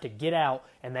they have to get out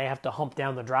and they have to hump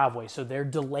down the driveway. So they're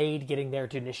delayed getting there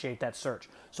to initiate that search.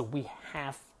 So we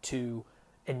have to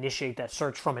initiate that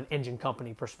search from an engine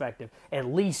company perspective, at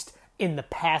least in the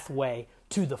pathway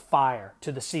to the fire,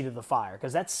 to the seat of the fire,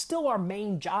 because that's still our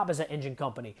main job as an engine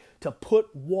company, to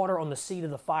put water on the seat of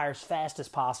the fire as fast as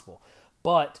possible.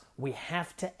 But we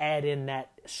have to add in that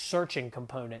searching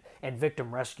component and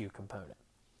victim rescue component.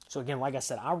 So again, like I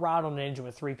said, I ride on an engine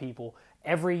with 3 people.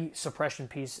 Every suppression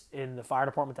piece in the fire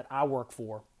department that I work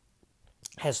for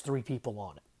has 3 people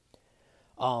on it.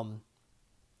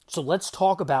 So let's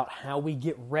talk about how we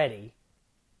get ready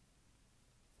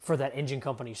for that engine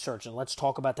company search, and let's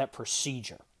talk about that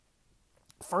procedure.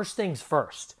 First things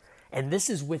first, and this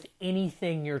is with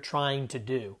anything you're trying to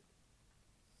do.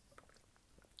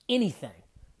 Anything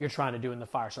you're trying to do in the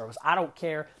fire service. I don't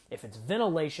care if it's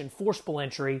ventilation, forcible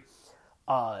entry,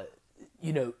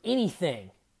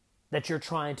 anything that you're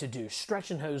trying to do,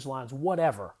 stretching hose lines,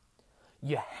 whatever.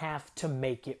 You have to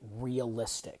make it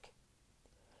realistic.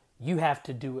 You have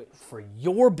to do it for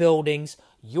your buildings,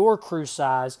 your crew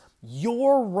size,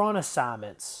 your run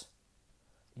assignments,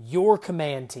 your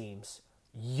command teams,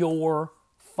 your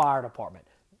fire department.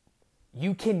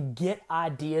 You can get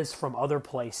ideas from other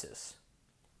places.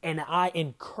 And I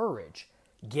encourage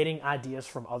getting ideas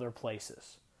from other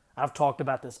places. I've talked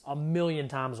about this a million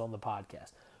times on the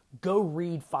podcast. Go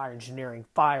read Fire Engineering,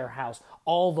 Firehouse,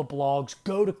 all the blogs,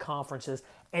 go to conferences,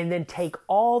 and then take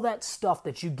all that stuff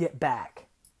that you get back.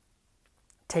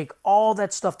 Take all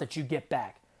that stuff that you get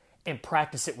back and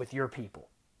practice it with your people.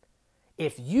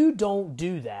 If you don't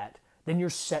do that, then you're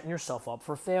setting yourself up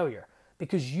for failure,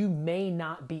 because you may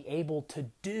not be able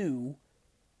to do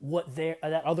what that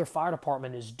other fire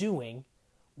department is doing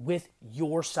with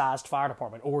your sized fire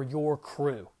department or your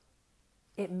crew.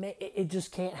 It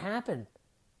just can't happen.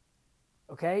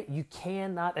 Okay? You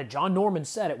cannot. John Norman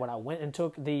said it when I went and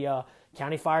took the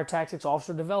County Fire Tactics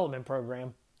Officer Development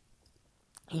Program.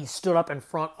 He stood up in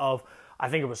front of, I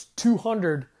think it was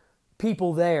 200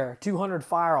 people there, 200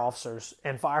 fire officers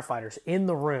and firefighters in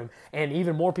the room, and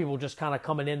even more people just kind of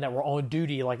coming in that were on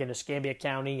duty, like in Escambia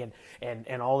County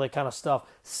and all that kind of stuff,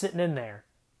 sitting in there.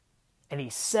 And he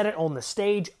said it on the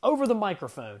stage over the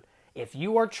microphone. If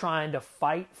you are trying to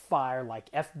fight fire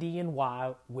like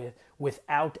FDNY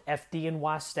without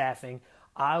FDNY staffing,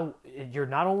 you're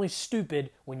not only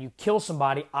stupid, when you kill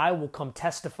somebody, I will come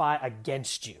testify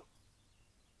against you.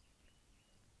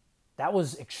 That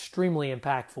was extremely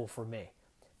impactful for me.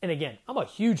 And again, I'm a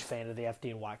huge fan of the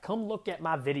FDNY. Come look at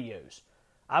my videos.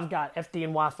 I've got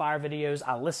FDNY fire videos.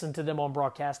 I listen to them on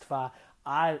Broadcastify.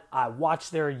 I watch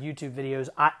their YouTube videos.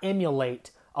 I emulate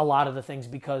a lot of the things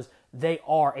because they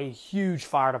are a huge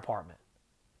fire department.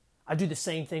 I do the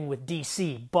same thing with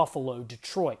DC, Buffalo,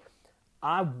 Detroit.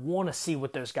 I want to see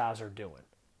what those guys are doing.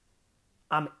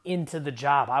 I'm into the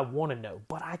job. I want to know.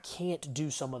 But I can't do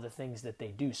some of the things that they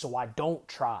do, so I don't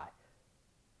try.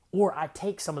 Or I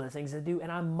take some of the things they do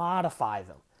and I modify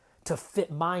them to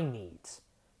fit my needs.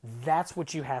 That's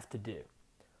what you have to do.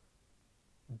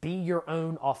 Be your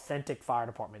own authentic fire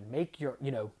department. Make your,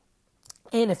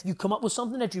 and if you come up with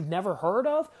something that you've never heard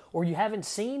of or you haven't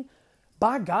seen,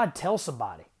 by God, tell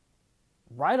somebody.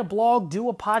 Write a blog, do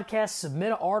a podcast,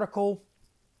 submit an article.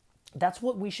 That's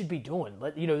what we should be doing,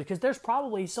 because there's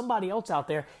probably somebody else out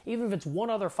there, even if it's one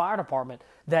other fire department,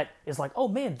 that is like, oh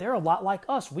man, they're a lot like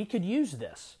us. We could use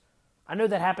this. I know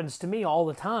that happens to me all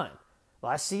the time.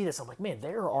 Well, I see this, I'm like, man,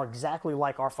 they are exactly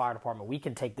like our fire department. We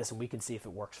can take this and we can see if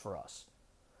it works for us.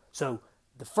 So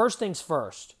the first things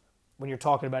first, when you're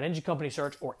talking about engine company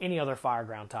search or any other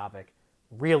fireground topic,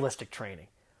 realistic training.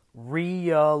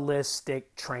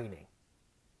 Realistic training.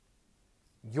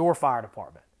 Your fire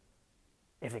department.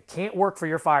 If it can't work for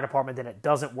your fire department, then it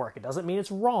doesn't work. It doesn't mean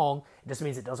it's wrong. It just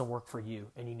means it doesn't work for you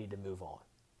and you need to move on.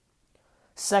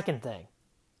 Second thing,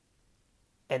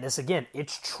 and this again,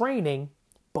 it's training,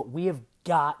 but we have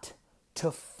got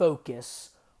to focus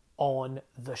on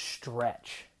the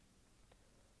stretch.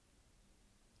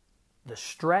 The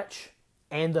stretch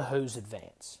and the hose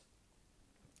advance.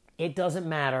 It doesn't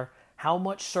matter how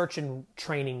much search and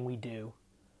training we do.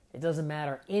 It doesn't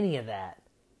matter any of that.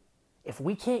 If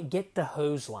we can't get the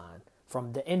hose line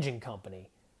from the engine company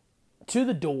to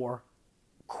the door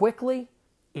quickly,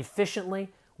 efficiently,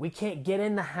 we can't get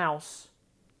in the house,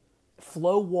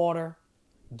 flow water,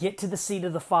 get to the seat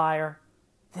of the fire,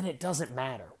 then it doesn't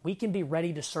matter. We can be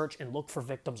ready to search and look for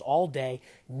victims all day.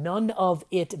 None of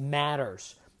it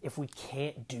matters if we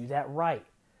can't do that right.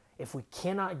 If we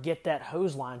cannot get that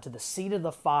hose line to the seat of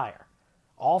the fire,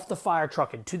 off the fire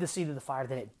truck and to the seat of the fire,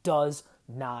 then it does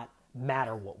not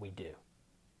matter what we do.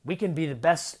 We can be the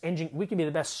best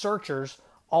searchers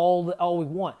all we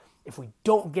want. If we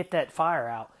don't get that fire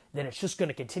out, then it's just going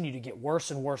to continue to get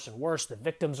worse and worse and worse. The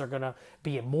victims are going to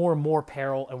be in more and more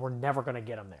peril, and we're never going to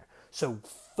get them there. So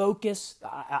focus.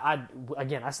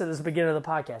 Again, I said this at the beginning of the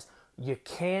podcast. You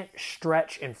can't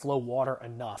stretch and flow water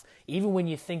enough. Even when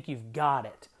you think you've got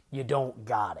it, you don't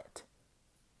got it.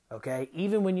 Okay?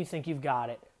 Even when you think you've got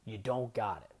it, you don't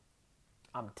got it.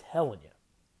 I'm telling you.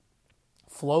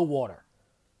 Flow water.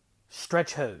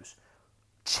 Stretch hose.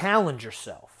 Challenge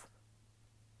yourself.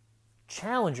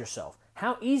 Challenge yourself.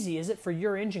 How easy is it for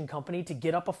your engine company to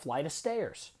get up a flight of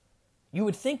stairs? You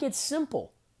would think it's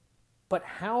simple, but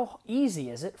how easy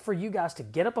is it for you guys to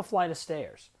get up a flight of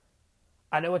stairs?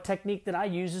 I know a technique that I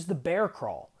use is the bear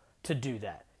crawl to do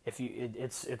that.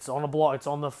 It's on a blog, it's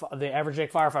on the Average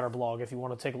Jake Firefighter blog. If you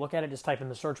want to take a look at it, just type in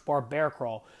the search bar bear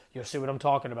crawl. You'll see what I'm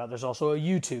talking about. There's also a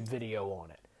YouTube video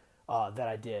on it that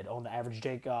I did on the Average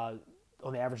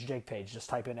Jake page. Just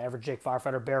type in Average Jake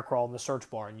Firefighter bear crawl in the search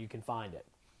bar and you can find it.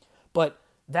 But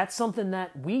that's something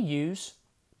that we use,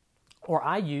 or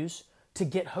I use, to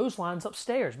get hose lines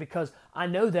upstairs, because I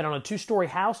know that on a 2-story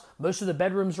house, most of the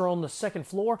bedrooms are on the second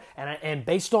floor, and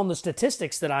based on the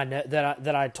statistics that I know,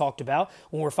 that I talked about,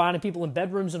 when we're finding people in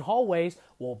bedrooms and hallways,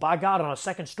 well, by God, on a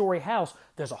 2nd-story house,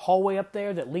 there's a hallway up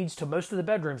there that leads to most of the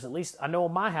bedrooms. At least I know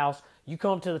in my house, you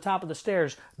come up to the top of the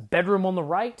stairs, bedroom on the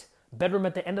right, bedroom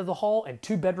at the end of the hall, and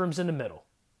 2 bedrooms in the middle.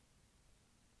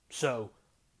 So,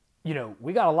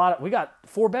 we got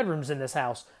 4 bedrooms in this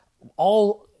house,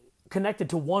 all connected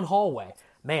to one hallway.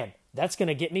 Man, that's going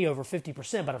to get me over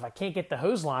 50%, but if I can't get the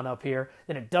hose line up here,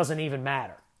 then it doesn't even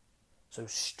matter. So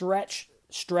stretch,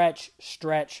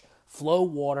 flow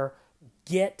water,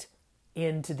 get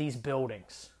into these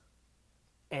buildings.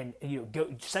 And go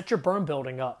set your burn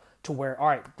building up to where, all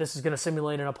right, this is going to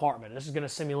simulate an apartment. This is going to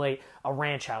simulate a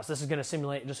ranch house. This is going to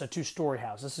simulate just a 2-story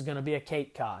house. This is going to be a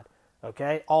Cape Cod.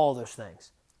 Okay? All those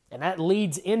things. And that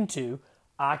leads into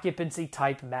occupancy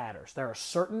type matters. There are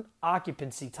certain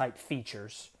occupancy type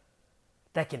features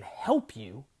that can help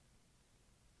you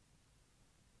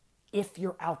if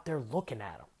you're out there looking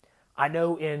at them. I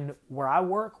know in where I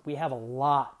work, we have a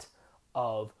lot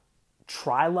of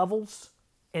tri-levels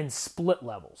and split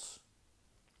levels.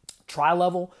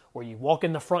 Tri-level, where you walk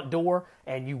in the front door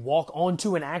and you walk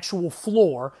onto an actual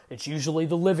floor. It's usually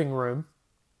the living room.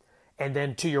 And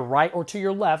then to your right or to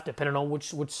your left, depending on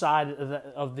which side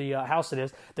of the house it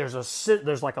is,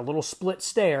 there's like a little split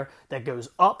stair that goes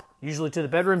up, usually to the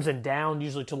bedrooms, and down,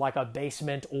 usually to like a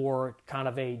basement or kind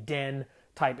of a den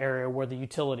type area where the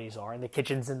utilities are, and the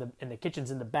kitchen's in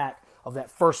the back of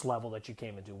that first level that you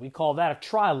came into. We call that a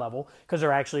tri-level because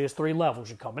there actually is 3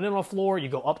 levels. You come in on a floor, you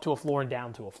go up to a floor, and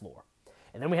down to a floor.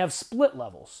 And then we have split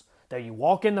levels. There you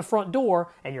walk in the front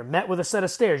door and you're met with a set of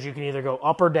stairs. You can either go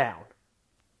up or down.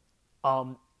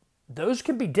 Those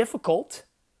can be difficult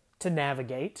to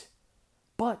navigate,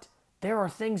 but there are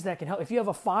things that can help. If you have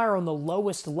a fire on the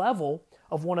lowest level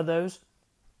of one of those,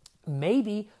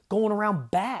 maybe going around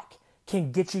back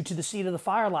can get you to the seat of the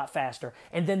fire a lot faster,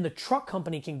 and then the truck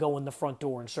company can go in the front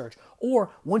door and search. Or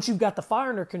once you've got the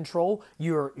fire under control,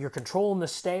 you're controlling the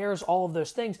stairs, all of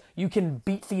those things, you can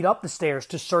beat feet up the stairs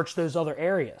to search those other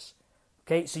areas.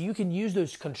 Okay, so you can use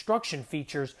those construction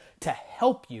features to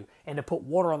help you and to put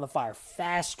water on the fire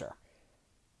faster.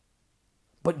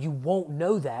 But you won't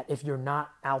know that if you're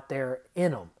not out there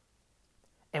in them.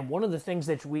 And one of the things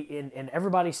that and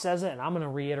everybody says it, and I'm going to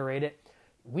reiterate it,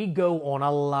 we go on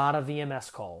a lot of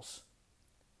EMS calls.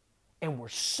 And we're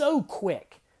so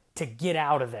quick to get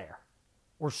out of there.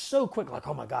 We're so quick, like,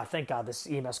 oh my God, thank God this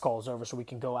EMS call is over so we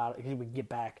can go out, we can get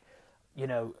back.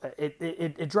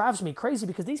 It drives me crazy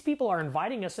because these people are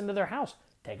inviting us into their house.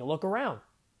 Take a look around.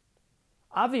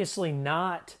 Obviously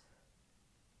not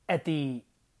at the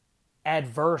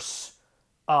adverse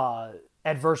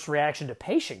reaction to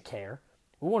patient care.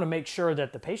 We want to make sure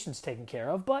that the patient's taken care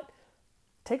of, but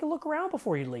take a look around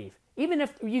before you leave. Even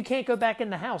if you can't go back in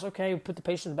the house, okay, put the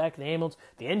patient in the back of the ambulance,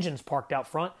 the engine's parked out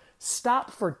front, stop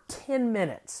for 10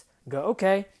 minutes. Go,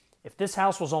 okay, if this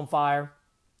house was on fire,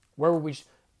 where would we...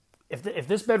 If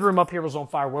this bedroom up here was on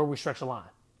fire, where would we stretch the line?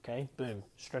 Okay, boom,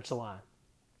 stretch the line.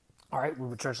 All right, we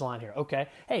would stretch the line here. Okay,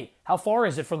 hey, how far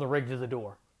is it from the rig to the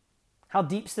door? How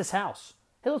deep's this house?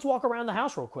 Hey, let's walk around the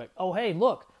house real quick. Oh, hey,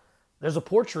 look, there's a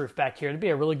porch roof back here. It'd be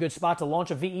a really good spot to launch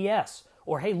a VES.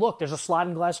 Or, hey, look, there's a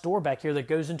sliding glass door back here that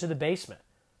goes into the basement.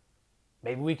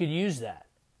 Maybe we could use that.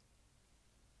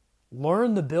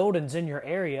 Learn the buildings in your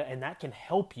area, and that can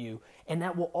help you. And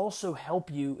that will also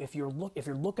help you if you're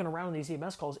looking around in these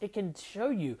EMS calls. It can show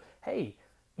you, hey,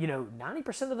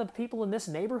 90% of the people in this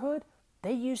neighborhood,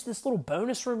 they use this little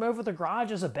bonus room over the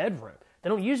garage as a bedroom. They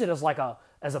don't use it as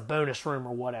as a bonus room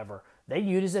or whatever. They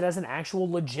use it as an actual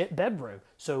legit bedroom.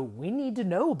 So we need to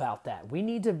know about that. We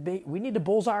need to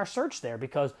bullseye our search there,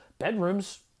 because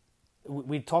bedrooms,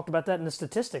 we talked about that in the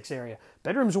statistics area.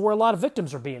 Bedrooms are where a lot of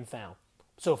victims are being found.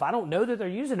 So if I don't know that they're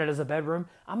using it as a bedroom,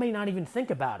 I may not even think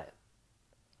about it.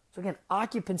 So again,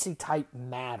 occupancy type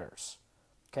matters.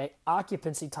 Okay,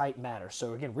 occupancy type matters.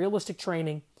 So again, realistic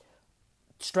training,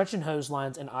 stretch and hose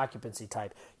lines, and occupancy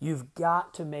type. You've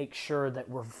got to make sure that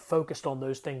we're focused on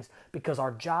those things, because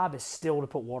our job is still to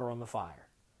put water on the fire.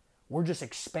 We're just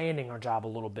expanding our job a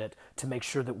little bit to make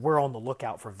sure that we're on the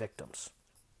lookout for victims.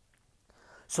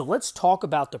 So let's talk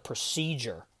about the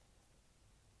procedure.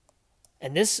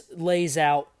 And this lays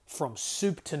out from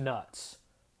soup to nuts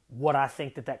what I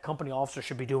think that company officer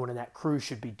should be doing and that crew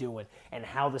should be doing, and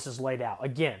how this is laid out.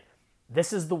 Again,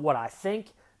 this is what I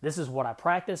think, this is what I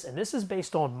practice, and this is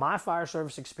based on my fire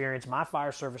service experience, my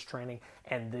fire service training,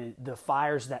 and the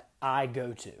fires that I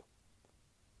go to.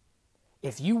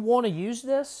 If you want to use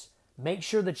this, make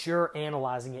sure that you're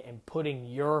analyzing it and putting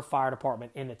your fire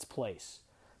department in its place,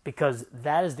 because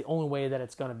that is the only way that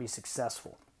it's going to be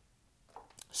successful.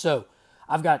 So,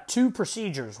 I've got two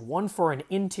procedures, one for an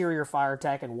interior fire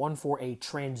attack and one for a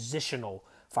transitional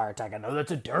fire attack. I know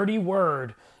that's a dirty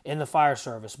word in the fire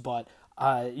service, but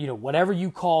whatever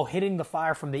you call hitting the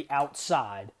fire from the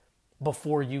outside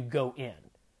before you go in,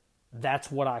 that's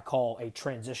what I call a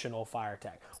transitional fire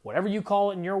attack. Whatever you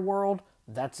call it in your world,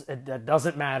 that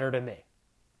doesn't matter to me.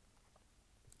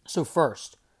 So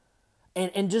first,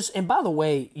 and by the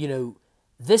way,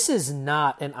 this is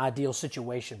not an ideal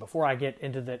situation. Before I get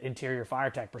into the interior fire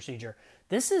attack procedure,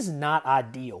 this is not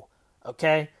ideal,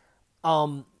 okay?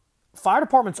 Fire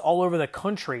departments all over the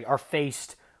country are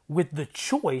faced with the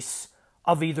choice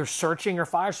of either searching or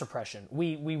fire suppression.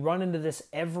 We run into this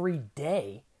every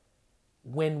day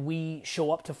when we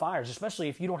show up to fires, especially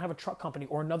if you don't have a truck company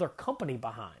or another company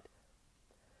behind.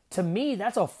 To me,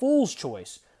 that's a fool's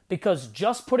choice, because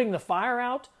just putting the fire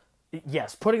out,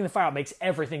 yes, putting the fire out makes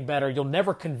everything better. You'll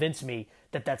never convince me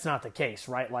that that's not the case,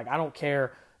 right? Like, I don't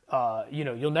care.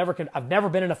 I've never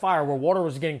been in a fire where water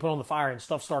was getting put on the fire and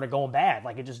stuff started going bad.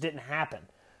 Like, it just didn't happen.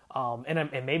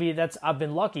 And maybe I've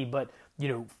been lucky, but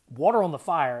water on the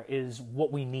fire is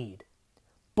what we need.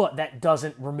 But that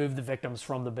doesn't remove the victims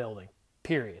from the building,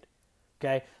 period.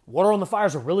 Okay? Water on the fire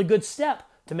is a really good step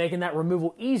to making that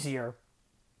removal easier,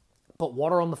 but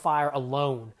water on the fire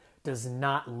alone does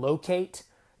not locate,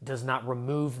 does not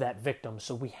remove that victim,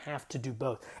 so we have to do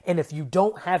both. And if you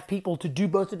don't have people to do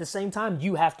both at the same time,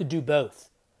 you have to do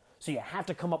both. So you have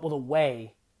to come up with a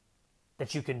way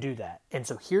that you can do that. And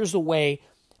so here's the way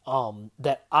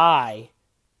that I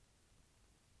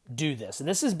do this. And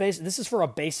this is for a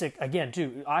basic, again,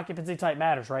 too, occupancy type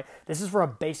matters, right? This is for a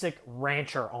basic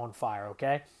rancher on fire,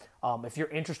 okay? If you're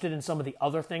interested in some of the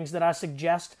other things that I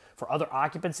suggest for other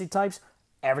occupancy types,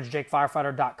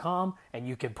 averagejakefirefighter.com, and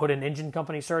you can put in engine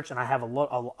company search, and I have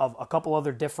a couple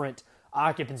other different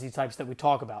occupancy types that we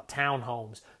talk about: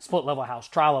 townhomes, split level house,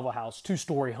 tri-level house,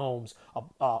 two-story homes,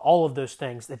 all of those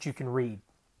things that you can read.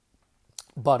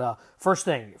 But first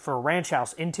thing, for a ranch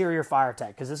house, interior fire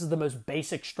attack, because this is the most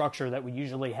basic structure that we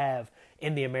usually have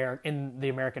in the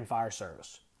American Fire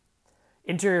Service.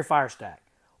 Interior fire stack.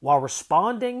 While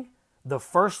responding, the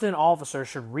first in officer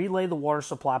should relay the water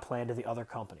supply plan to the other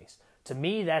companies. To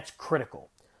me, that's critical.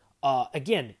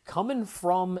 Again, coming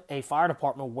from a fire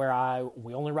department where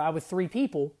we only ride with 3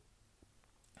 people,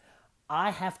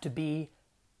 I have to be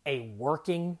a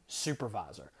working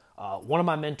supervisor. One of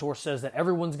my mentors says that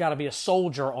everyone's got to be a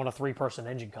soldier on a 3-person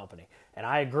engine company, and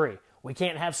I agree. We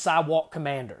can't have sidewalk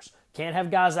commanders. Can't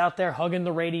have guys out there hugging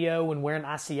the radio and wearing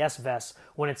ICS vests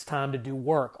when it's time to do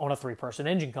work on a 3-person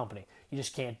engine company. You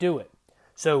just can't do it.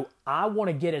 So I want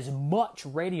to get as much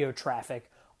radio traffic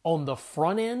on the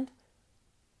front end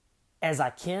as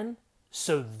I can,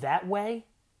 so that way,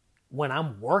 when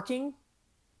I'm working,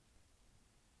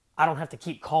 I don't have to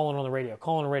keep calling on the radio,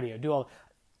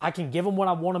 I can give them what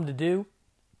I want them to do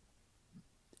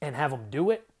and have them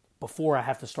do it before I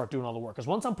have to start doing all the work. Because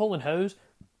once I'm pulling hose,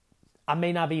 I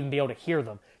may not even be able to hear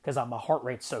them because my heart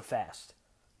rate's so fast.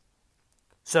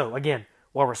 So again,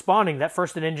 while responding, that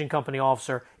first in engine company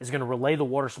officer is going to relay the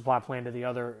water supply plan to the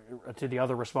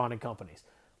other responding companies.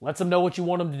 Lets them know what you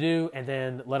want them to do, and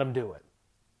then let them do it.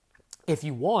 If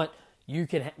you want, you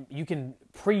can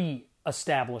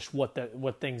pre-establish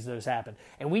what things those happen,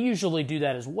 and we usually do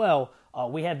that as well.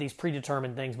 We have these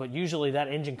predetermined things, but usually that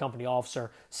engine company officer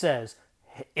says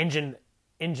engine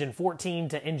 14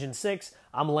 to engine 6.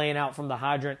 I'm laying out from the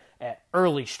hydrant at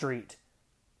Early Street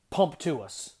pumped to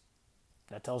us.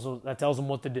 That tells them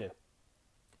what to do.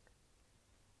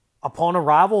 Upon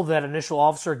arrival, that initial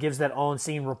officer gives that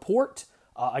on-scene report.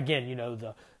 Again,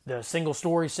 the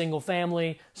single-story,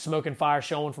 single-family, smoke and fire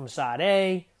showing from side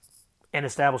A, and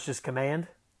establishes command.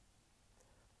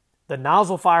 The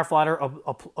nozzle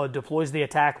firefighter deploys the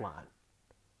attack line.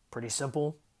 Pretty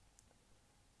simple.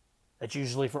 That's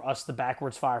usually for us, the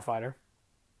backwards firefighter.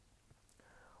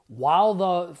 While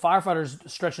the firefighter's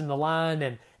stretching the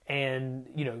line and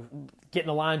getting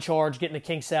the line charged, getting the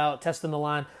kinks out, testing the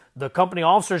line, the company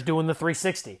officer's doing the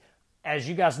 360. As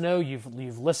you guys know, you've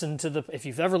listened to if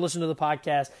you've ever listened to the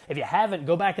podcast, if you haven't,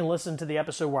 go back and listen to the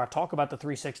episode where I talk about the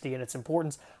 360 and its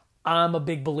importance. I'm a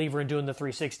big believer in doing the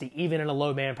 360, even in a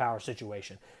low manpower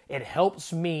situation. It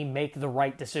helps me make the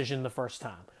right decision the first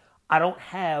time. I don't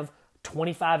have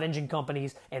 25 engine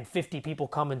companies and 50 people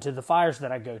coming to the fires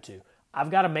that I go to. I've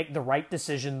got to make the right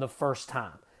decision the first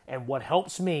time. And what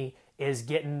helps me is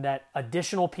getting that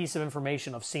additional piece of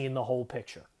information of seeing the whole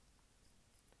picture.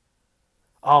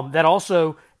 That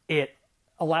also, it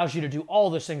allows you to do all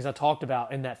those things I talked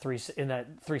about in that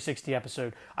 360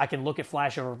 episode. I can look at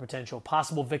flashover potential,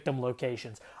 possible victim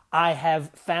locations. I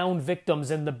have found victims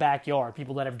in the backyard,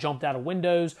 people that have jumped out of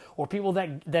windows or people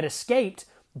that escaped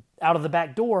out of the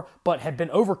back door but had been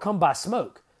overcome by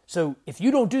smoke. So if you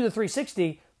don't do the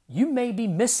 360, you may be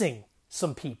missing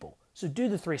some people. So do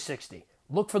the 360.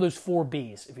 Look for those 4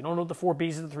 Bs. If you don't know what the 4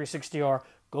 Bs of the 360 are,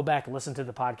 go back and listen to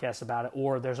the podcast about it,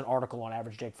 or there's an article on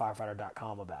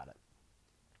averagejakefirefighter.com about it.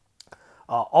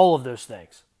 All of those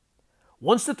things.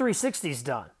 Once the 360 is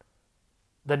done,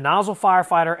 the nozzle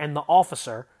firefighter and the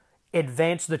officer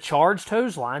advance the charged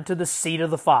hose line to the seat of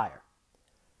the fire.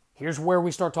 Here's where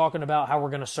we start talking about how we're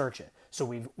going to search it. So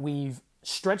we've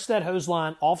stretched that hose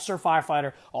line, officer,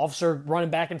 firefighter, officer running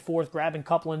back and forth, grabbing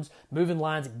couplings, moving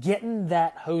lines, getting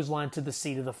that hose line to the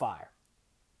seat of the fire.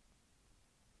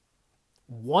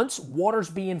 Once water's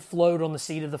being flowed on the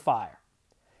seat of the fire,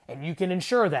 and you can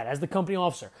ensure that as the company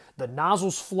officer, the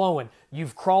nozzle's flowing,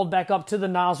 you've crawled back up to the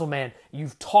nozzle man,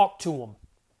 you've talked to him.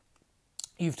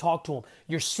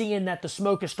 You're seeing that the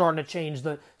smoke is starting to change,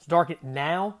 it's dark.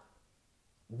 Now,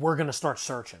 we're going to start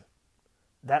searching.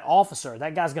 That officer,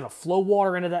 that guy's going to flow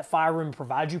water into that fire room and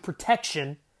provide you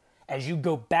protection as you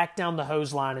go back down the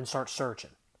hose line and start searching.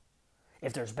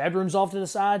 If there's bedrooms off to the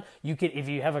side, you can, if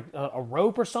you have a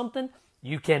rope or something,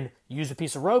 you can use a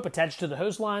piece of rope attached to the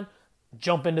hose line,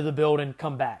 jump into the building,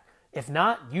 come back. If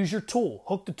not, use your tool.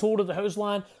 Hook the tool to the hose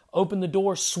line, open the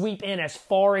door, sweep in as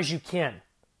far as you can.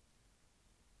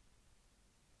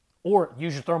 Or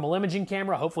use your thermal imaging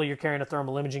camera. Hopefully you're carrying a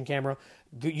thermal imaging camera.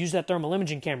 Use that thermal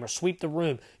imaging camera. Sweep the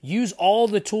room. Use all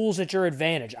the tools at your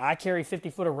advantage. I carry 50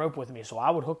 foot of rope with me, so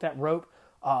I would hook that rope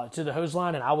to the hose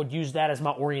line, and I would use that as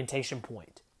my orientation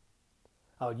point.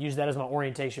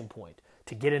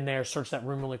 To get in there, search that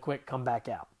room really quick, come back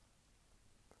out.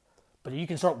 But you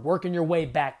can start working your way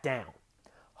back down.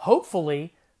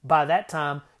 Hopefully, by that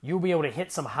time, you'll be able to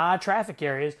hit some high traffic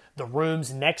areas, the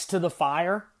rooms next to the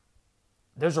fire.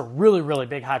 Those are really, really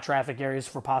big high traffic areas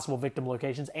for possible victim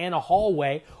locations, and a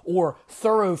hallway or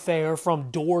thoroughfare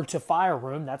from door to fire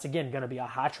room. That's, again, going to be a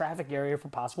high traffic area for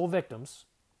possible victims.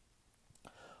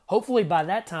 Hopefully by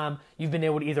that time, you've been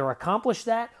able to either accomplish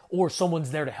that or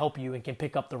someone's there to help you and can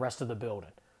pick up the rest of the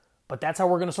building. But that's how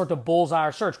we're going to start to bullseye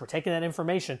our search. We're taking that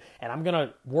information, and I'm going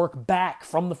to work back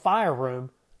from the fire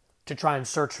room to try and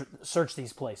search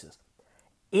these places.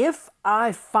 If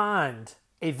I find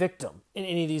a victim in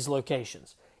any of these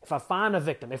locations, if we find a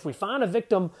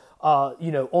victim,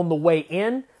 on the way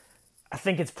in, I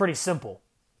think it's pretty simple.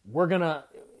 We're going to,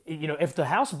 if the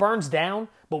house burns down,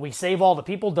 but we save all the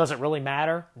people, doesn't really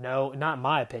matter. No, not in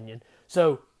my opinion.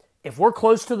 So if we're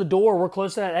close to the door, we're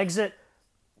close to that exit,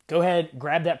 go ahead,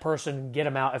 grab that person, get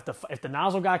them out. If the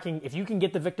nozzle guy if you can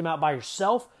get the victim out by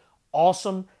yourself,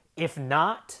 awesome. If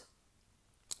not,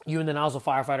 you and the nozzle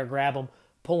firefighter grab them,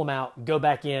 pull them out, go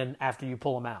back in after you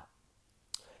pull them out.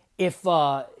 If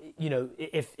not,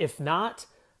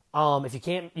 if you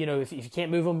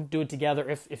can't move them, do it together.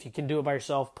 If you can do it by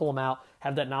yourself, pull them out,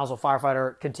 have that nozzle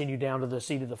firefighter continue down to the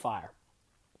seat of the fire.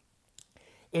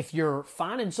 If you're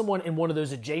finding someone in one of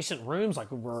those adjacent rooms, like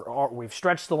we've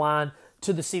stretched the line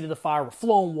to the seat of the fire, we're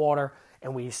flowing water,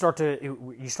 and you start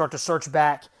to search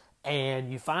back,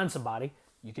 and you find somebody,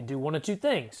 you can do one of two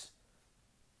things.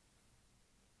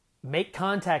 Make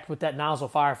contact with that nozzle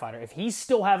firefighter. If he's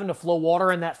still having to flow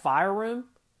water in that fire room,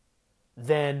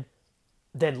 then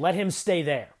let him stay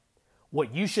there.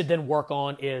 What you should then work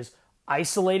on is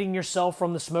isolating yourself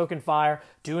from the smoke and fire,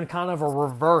 doing kind of a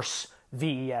reverse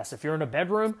VES. If you're in a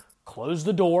bedroom, close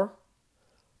the door,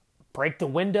 break the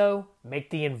window, make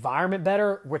the environment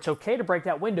better. It's okay to break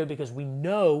that window because we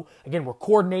know, again, we're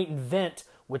coordinating vent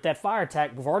with that fire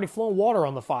attack. We've already flown water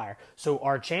on the fire. So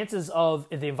our chances of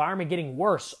the environment getting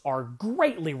worse are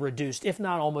greatly reduced, if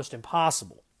not almost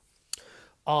impossible.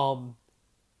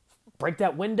 Break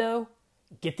that window,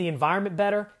 get the environment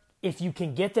better. If you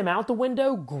can get them out the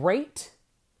window, great.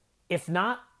 If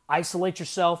not, isolate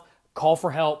yourself, call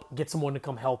for help, get someone to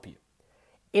come help you.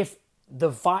 If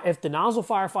the nozzle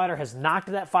firefighter has knocked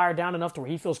that fire down enough to where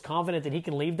he feels confident that he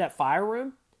can leave that fire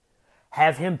room,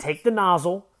 have him take the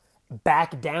nozzle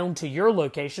back down to your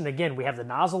location. Again, we have the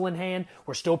nozzle in hand.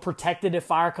 We're still protected if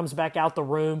fire comes back out the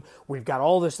room. We've got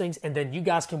all those things. And then you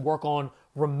guys can work on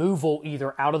removal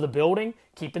either out of the building,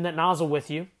 keeping that nozzle with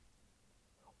you,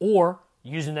 or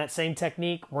using that same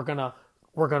technique. We're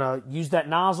gonna use that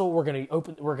nozzle. We're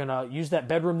gonna use that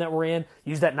bedroom that we're in,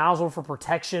 use that nozzle for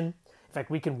protection. In fact,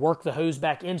 we can work the hose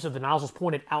back in so the nozzle's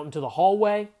pointed out into the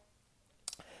hallway.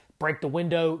 Break the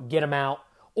window, get them out.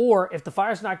 Or if the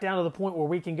fire's knocked down to the point where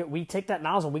we take that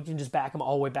nozzle, we can just back them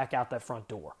all the way back out that front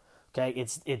door. Okay,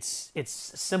 it's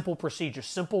simple procedure.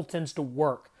 Simple tends to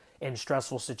work in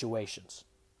stressful situations.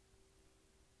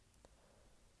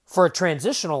 For a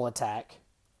transitional attack,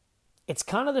 it's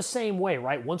kind of the same way,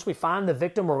 right? Once we find the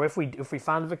victim, or if we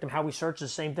find the victim, how we search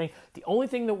is the same thing. The only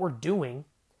thing that we're doing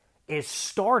is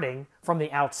starting from the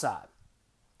outside.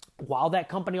 While that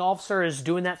company officer is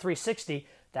doing that 360,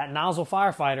 that nozzle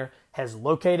firefighter has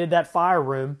located that fire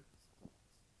room,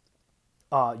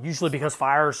 usually because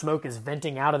fire or smoke is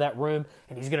venting out of that room,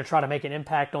 and he's going to try to make an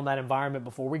impact on that environment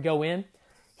before we go in.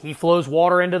 He flows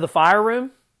water into the fire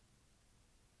room.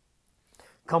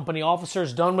 Company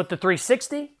officer's done with the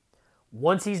 360.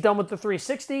 Once he's done with the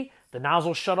 360, the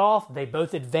nozzle's shut off. They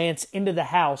both advance into the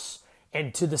house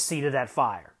and to the seat of that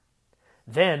fire.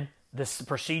 Then the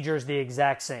procedure is the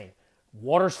exact same.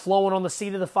 Water's flowing on the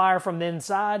seat of the fire from the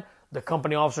inside. The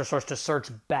company officer starts to search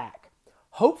back.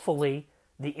 Hopefully,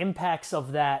 the impacts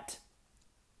of that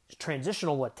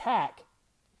transitional attack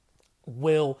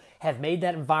will have made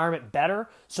that environment better.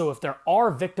 So if there are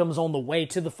victims on the way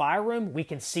to the fire room, we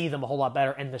can see them a whole lot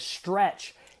better. And the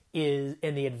stretch and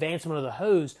the advancement of the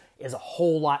hose is a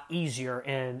whole lot easier,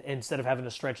 and instead of having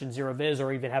to stretch in zero vis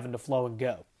or even having to flow and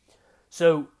go.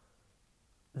 So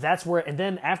that's where, and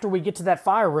then after we get to that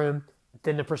fire room,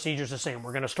 then the procedure is the same.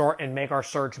 We're going to start and make our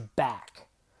search back.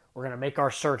 We're going to make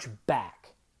our search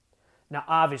back. Now,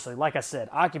 obviously, like I said,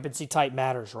 occupancy type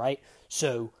matters, right?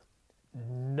 So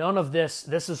none of this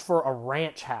is for a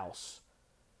ranch house.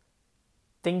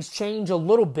 Things change a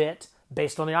little bit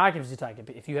based on the occupancy type.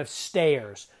 If you have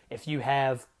stairs, if you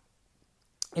have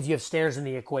stairs in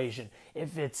the equation,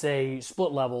 if it's a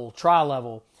split level,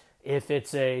 tri-level, if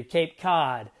it's a Cape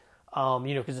Cod,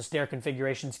 because the stair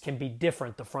configurations can be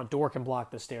different. The front door can block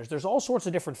the stairs. There's all sorts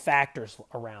of different factors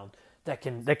around that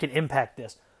can impact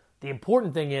this. The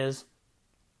important thing is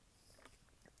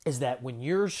that when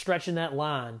you're stretching that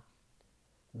line,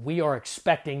 we are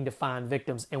expecting to find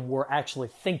victims, and we're actually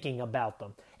thinking about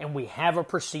them. And we have a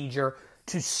procedure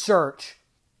to search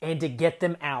and to get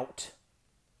them out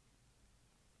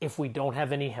if we don't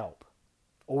have any help.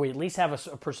 Or we at least have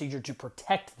a procedure to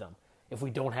protect them if we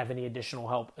don't have any additional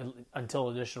help until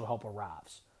additional help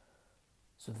arrives.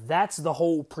 So that's the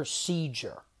whole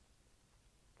procedure.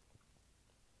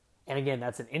 And again,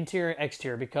 that's an interior,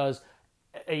 exterior, because,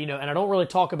 and I don't really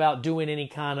talk about doing any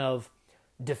kind of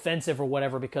defensive or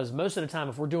whatever, because most of the time,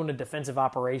 if we're doing a defensive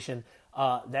operation,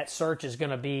 that search is going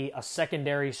to be a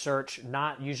secondary search,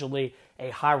 not usually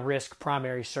a high-risk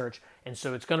primary search, and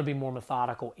so it's going to be more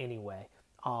methodical anyway.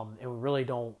 And we really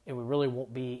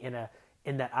won't be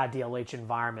in that IDLH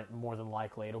environment more than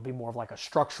likely. It'll be more of like a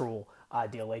structural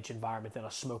IDLH environment than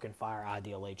a smoke and fire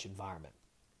IDLH environment.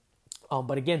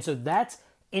 But again, so that's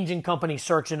engine company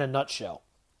search in a nutshell.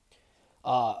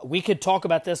 We could talk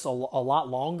about this a lot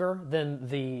longer than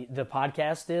the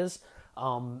podcast is.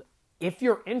 If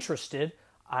you're interested,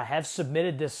 I have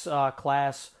submitted this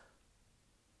class,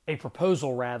 a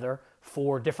proposal rather,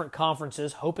 for different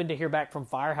conferences, hoping to hear back from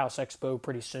Firehouse Expo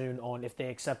pretty soon on if they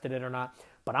accepted it or not.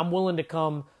 But I'm willing to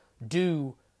come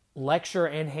do lecture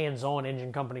and hands-on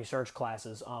engine company search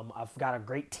classes. I've got a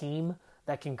great team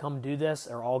that can come do this.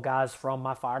 They're all guys from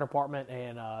my fire department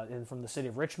and from the city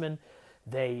of Richmond.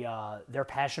 They're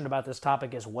passionate about this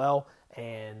topic as well,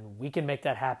 and we can make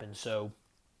that happen. So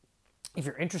if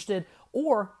you're interested,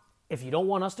 or if you don't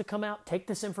want us to come out, take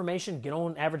this information, get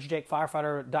on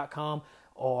averagejakefirefighter.com,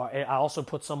 or I also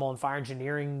put some on Fire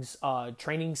Engineering's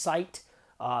training site,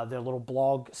 their little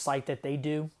blog site that they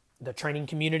do, the training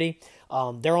community.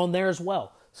 They're on there as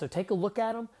well. So take a look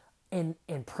at them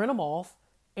and print them off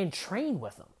and train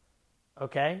with them.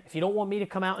 Okay? If you don't want me to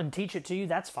come out and teach it to you,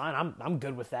 that's fine. I'm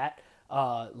good with that.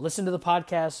 Listen to the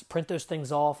podcast, print those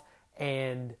things off,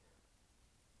 and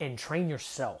train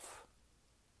yourself.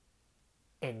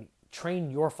 And train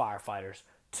your firefighters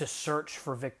to search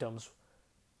for victims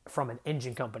from an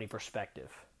engine company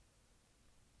perspective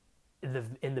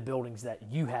in the buildings that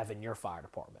you have in your fire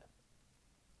department.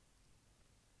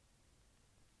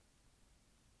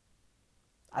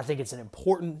 I think it's an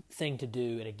important thing to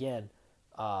do. And again,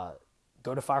 go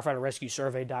to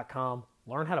firefighterrescuesurvey.com.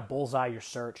 Learn how to bullseye your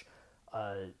search.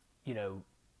 We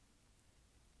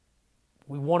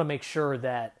want to make sure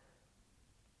that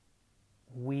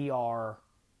we are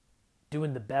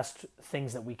doing the best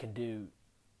things that we can do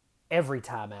every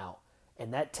time out.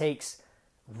 And that takes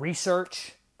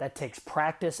research, that takes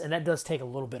practice, and that does take a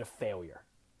little bit of failure.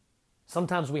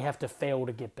 Sometimes we have to fail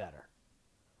to get better.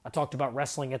 I talked about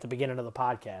wrestling at the beginning of the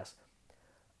podcast.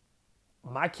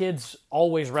 My kids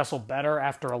always wrestle better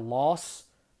after a loss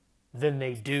than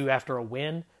they do after a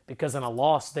win, because in a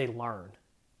loss, they learn.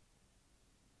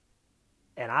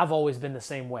 And I've always been the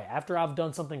same way. After I've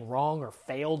done something wrong or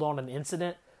failed on an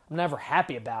incident, I'm never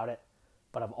happy about it,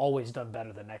 but I've always done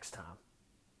better the next time.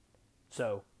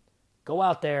 So go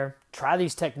out there, try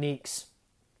these techniques,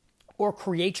 or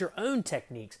create your own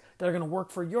techniques that are going to work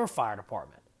for your fire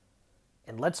department.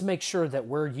 And let's make sure that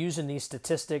we're using these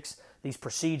statistics, these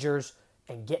procedures,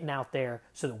 and getting out there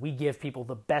so that we give people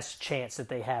the best chance that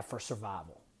they have for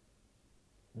survival.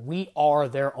 We are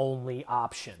their only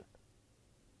option.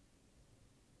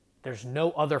 There's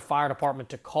no other fire department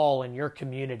to call in your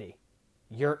community.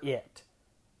 You're it.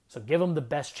 So give them the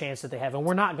best chance that they have. And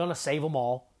we're not going to save them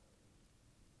all.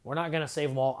 We're not going to save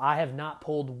them all. I have not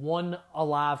pulled one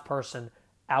alive person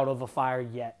out of a fire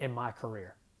yet in my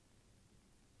career.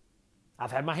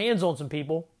 I've had my hands on some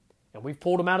people, and we've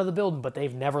pulled them out of the building, but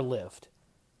they've never lived.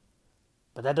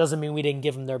 But that doesn't mean we didn't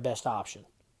give them their best option.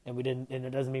 And it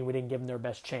doesn't mean we didn't give them their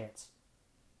best chance.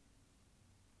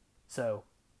 So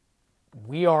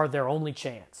we are their only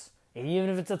chance. And even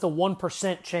if it's a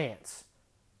 1% chance,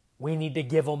 we need to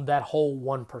give them that whole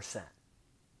 1%.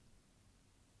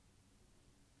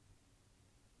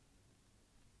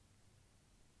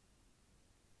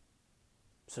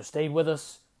 So stay with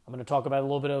us. I'm going to talk about a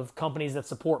little bit of companies that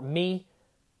support me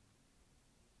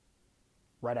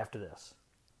right after this.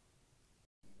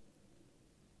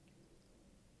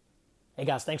 Hey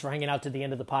guys, thanks for hanging out to the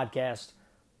end of the podcast.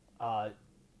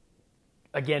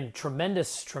 Again,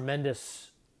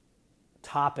 tremendous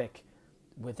topic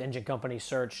with engine company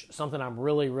search. Something I'm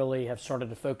really have started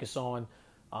to focus on.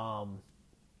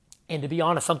 And to be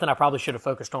honest, something I probably should have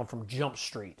focused on from Jump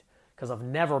Street, because I've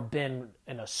never been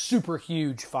in a super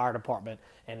huge fire department,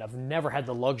 and I've never had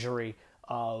the luxury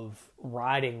of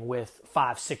riding with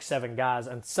 5, 6, 7 guys,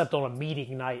 except on a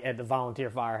meeting night at the volunteer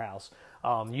firehouse.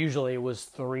 Usually it was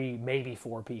 3, maybe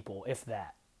 4 people, if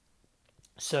that.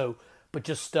 So, but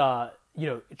just,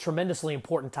 tremendously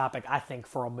important topic, I think,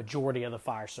 for a majority of the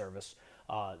fire service,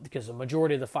 because the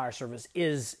majority of the fire service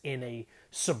is in a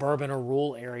suburban or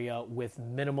rural area with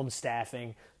minimum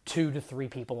staffing, 2 to 3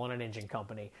 people on an engine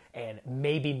company, and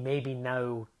maybe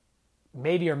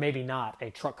or maybe not a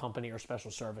truck company or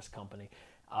special service company.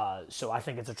 So I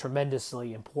think it's a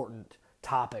tremendously important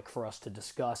topic for us to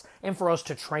discuss and for us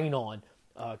to train on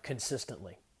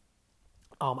consistently.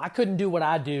 I couldn't do what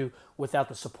I do without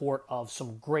the support of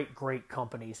some great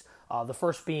companies. The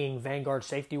first being Vanguard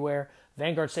Safety Wear.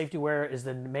 Vanguard Safety Wear is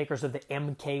the makers of the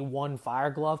MK1 fire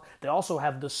glove. They also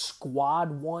have the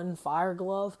Squad 1 fire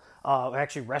glove,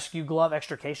 actually rescue glove,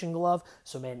 extrication glove.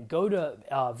 So man, go to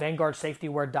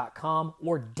vanguardsafetywear.com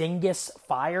or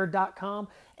dingusfire.com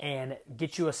and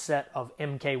get you a set of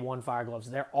MK1 fire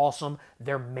gloves. They're awesome.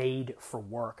 They're made for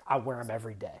work. I wear them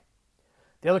every day.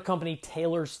 The other company,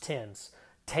 Taylor's Tins.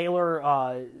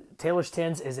 Taylor's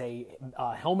Tins is a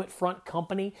helmet front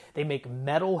company. They make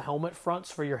metal helmet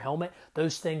fronts for your helmet.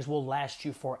 Those things will last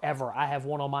you forever. I have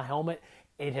one on my helmet.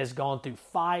 It has gone through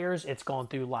fires. It's gone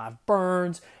through live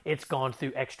burns. It's gone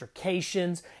through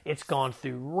extrications. It's gone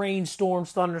through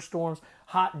rainstorms, thunderstorms,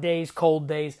 hot days, cold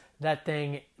days. That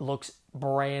thing looks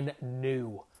brand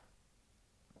new.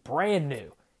 Brand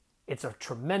new. It's a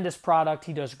tremendous product.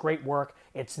 He does great work.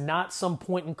 It's not some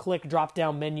point-and-click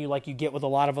drop-down menu like you get with a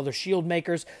lot of other shield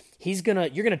makers. You're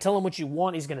gonna tell him what you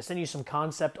want. He's gonna send you some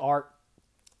concept art,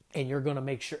 and you're gonna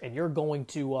make sure, and you're going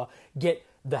to get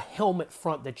the helmet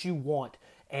front that you want,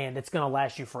 and it's gonna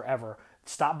last you forever.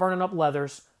 Stop burning up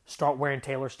leathers. Start wearing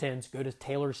Taylor's Tins. Go to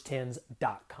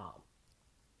taylorstins.com.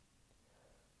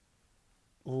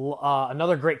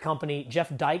 Another great company,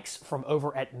 Jeff Dykes from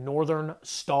over at Northern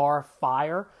Star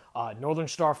Fire. Northern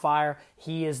Star Fire.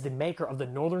 He is the maker of the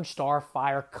Northern Star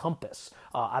Fire Compass.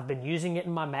 I've been using it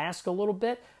in my mask a little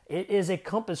bit. It is a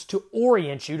compass to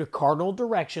orient you to cardinal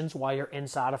directions while you're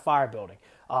inside a fire building.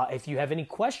 If you have any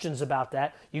questions about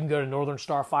that, you can go to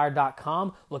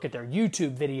northernstarfire.com, look at their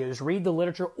YouTube videos, read the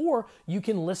literature, or you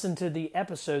can listen to the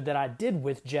episode that I did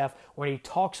with Jeff where he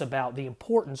talks about the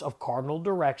importance of cardinal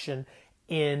direction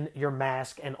in your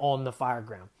mask and on the fire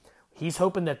ground. He's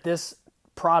hoping that this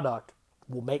product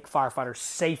will make firefighters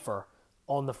safer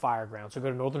on the fire ground. So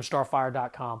go to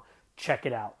northernstarfire.com, check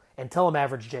it out, and tell them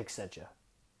Average Jake sent you.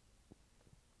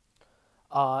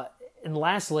 And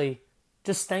lastly,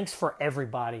 just thanks for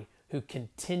everybody who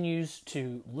continues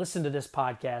to listen to this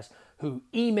podcast, who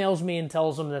emails me and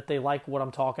tells them that they like what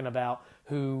I'm talking about,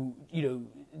 who,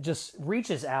 just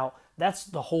reaches out. That's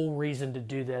the whole reason to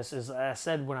do this. As I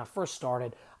said when I first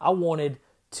started, I wanted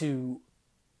to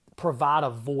provide a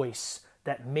voice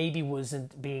that maybe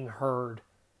wasn't being heard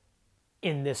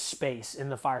in this space, in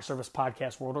the fire service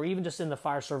podcast world, or even just in the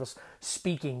fire service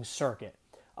speaking circuit.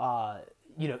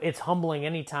 It's humbling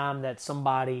anytime that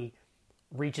somebody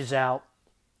reaches out.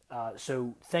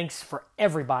 So thanks for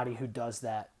everybody who does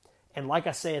that. And like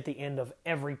I say at the end of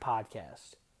every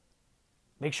podcast,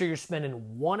 make sure you're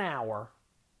spending 1 hour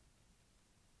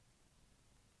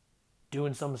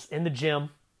doing some in the gym,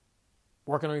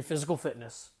 working on your physical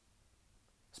fitness.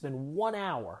 Spend 1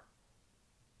 hour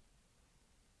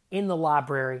in the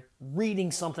library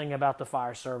reading something about the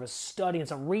fire service, studying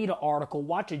some, read an article,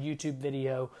 watch a YouTube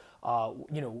video,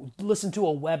 listen to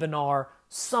a webinar,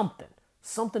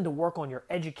 something to work on your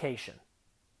education.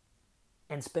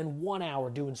 And spend 1 hour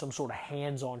doing some sort of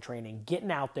hands-on training,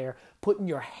 getting out there, putting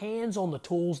your hands on the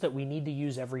tools that we need to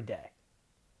use every day.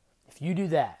 If you do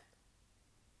that,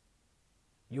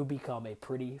 you'll become a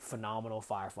pretty phenomenal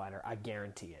firefighter. I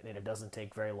guarantee it. And it doesn't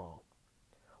take very long.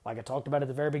 Like I talked about at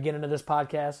the very beginning of this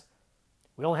podcast,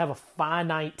 we only have a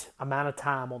finite amount of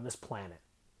time on this planet.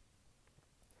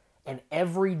 And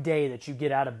every day that you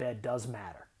get out of bed does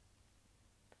matter.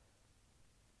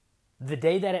 The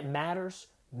day that it matters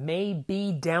may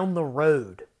be down the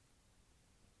road.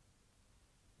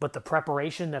 But the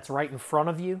preparation that's right in front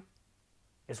of you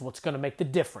is what's going to make the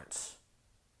difference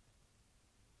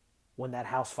when that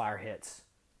house fire hits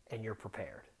and you're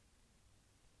prepared.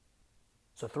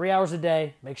 So 3 hours a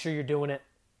day, make sure you're doing it.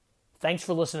 Thanks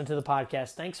for listening to the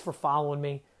podcast. Thanks for following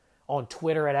me on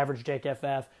Twitter at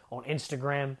AverageJakeFF, on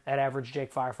Instagram at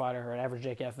AverageJakeFirefighter or at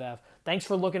AverageJakeFF. Thanks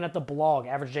for looking at the blog,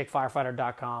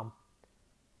 AverageJakeFirefighter.com.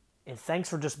 And thanks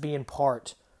for just being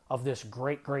part of this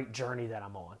great, great journey that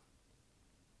I'm on.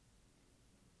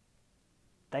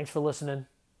 Thanks for listening.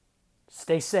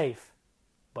 Stay safe,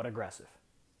 but aggressive.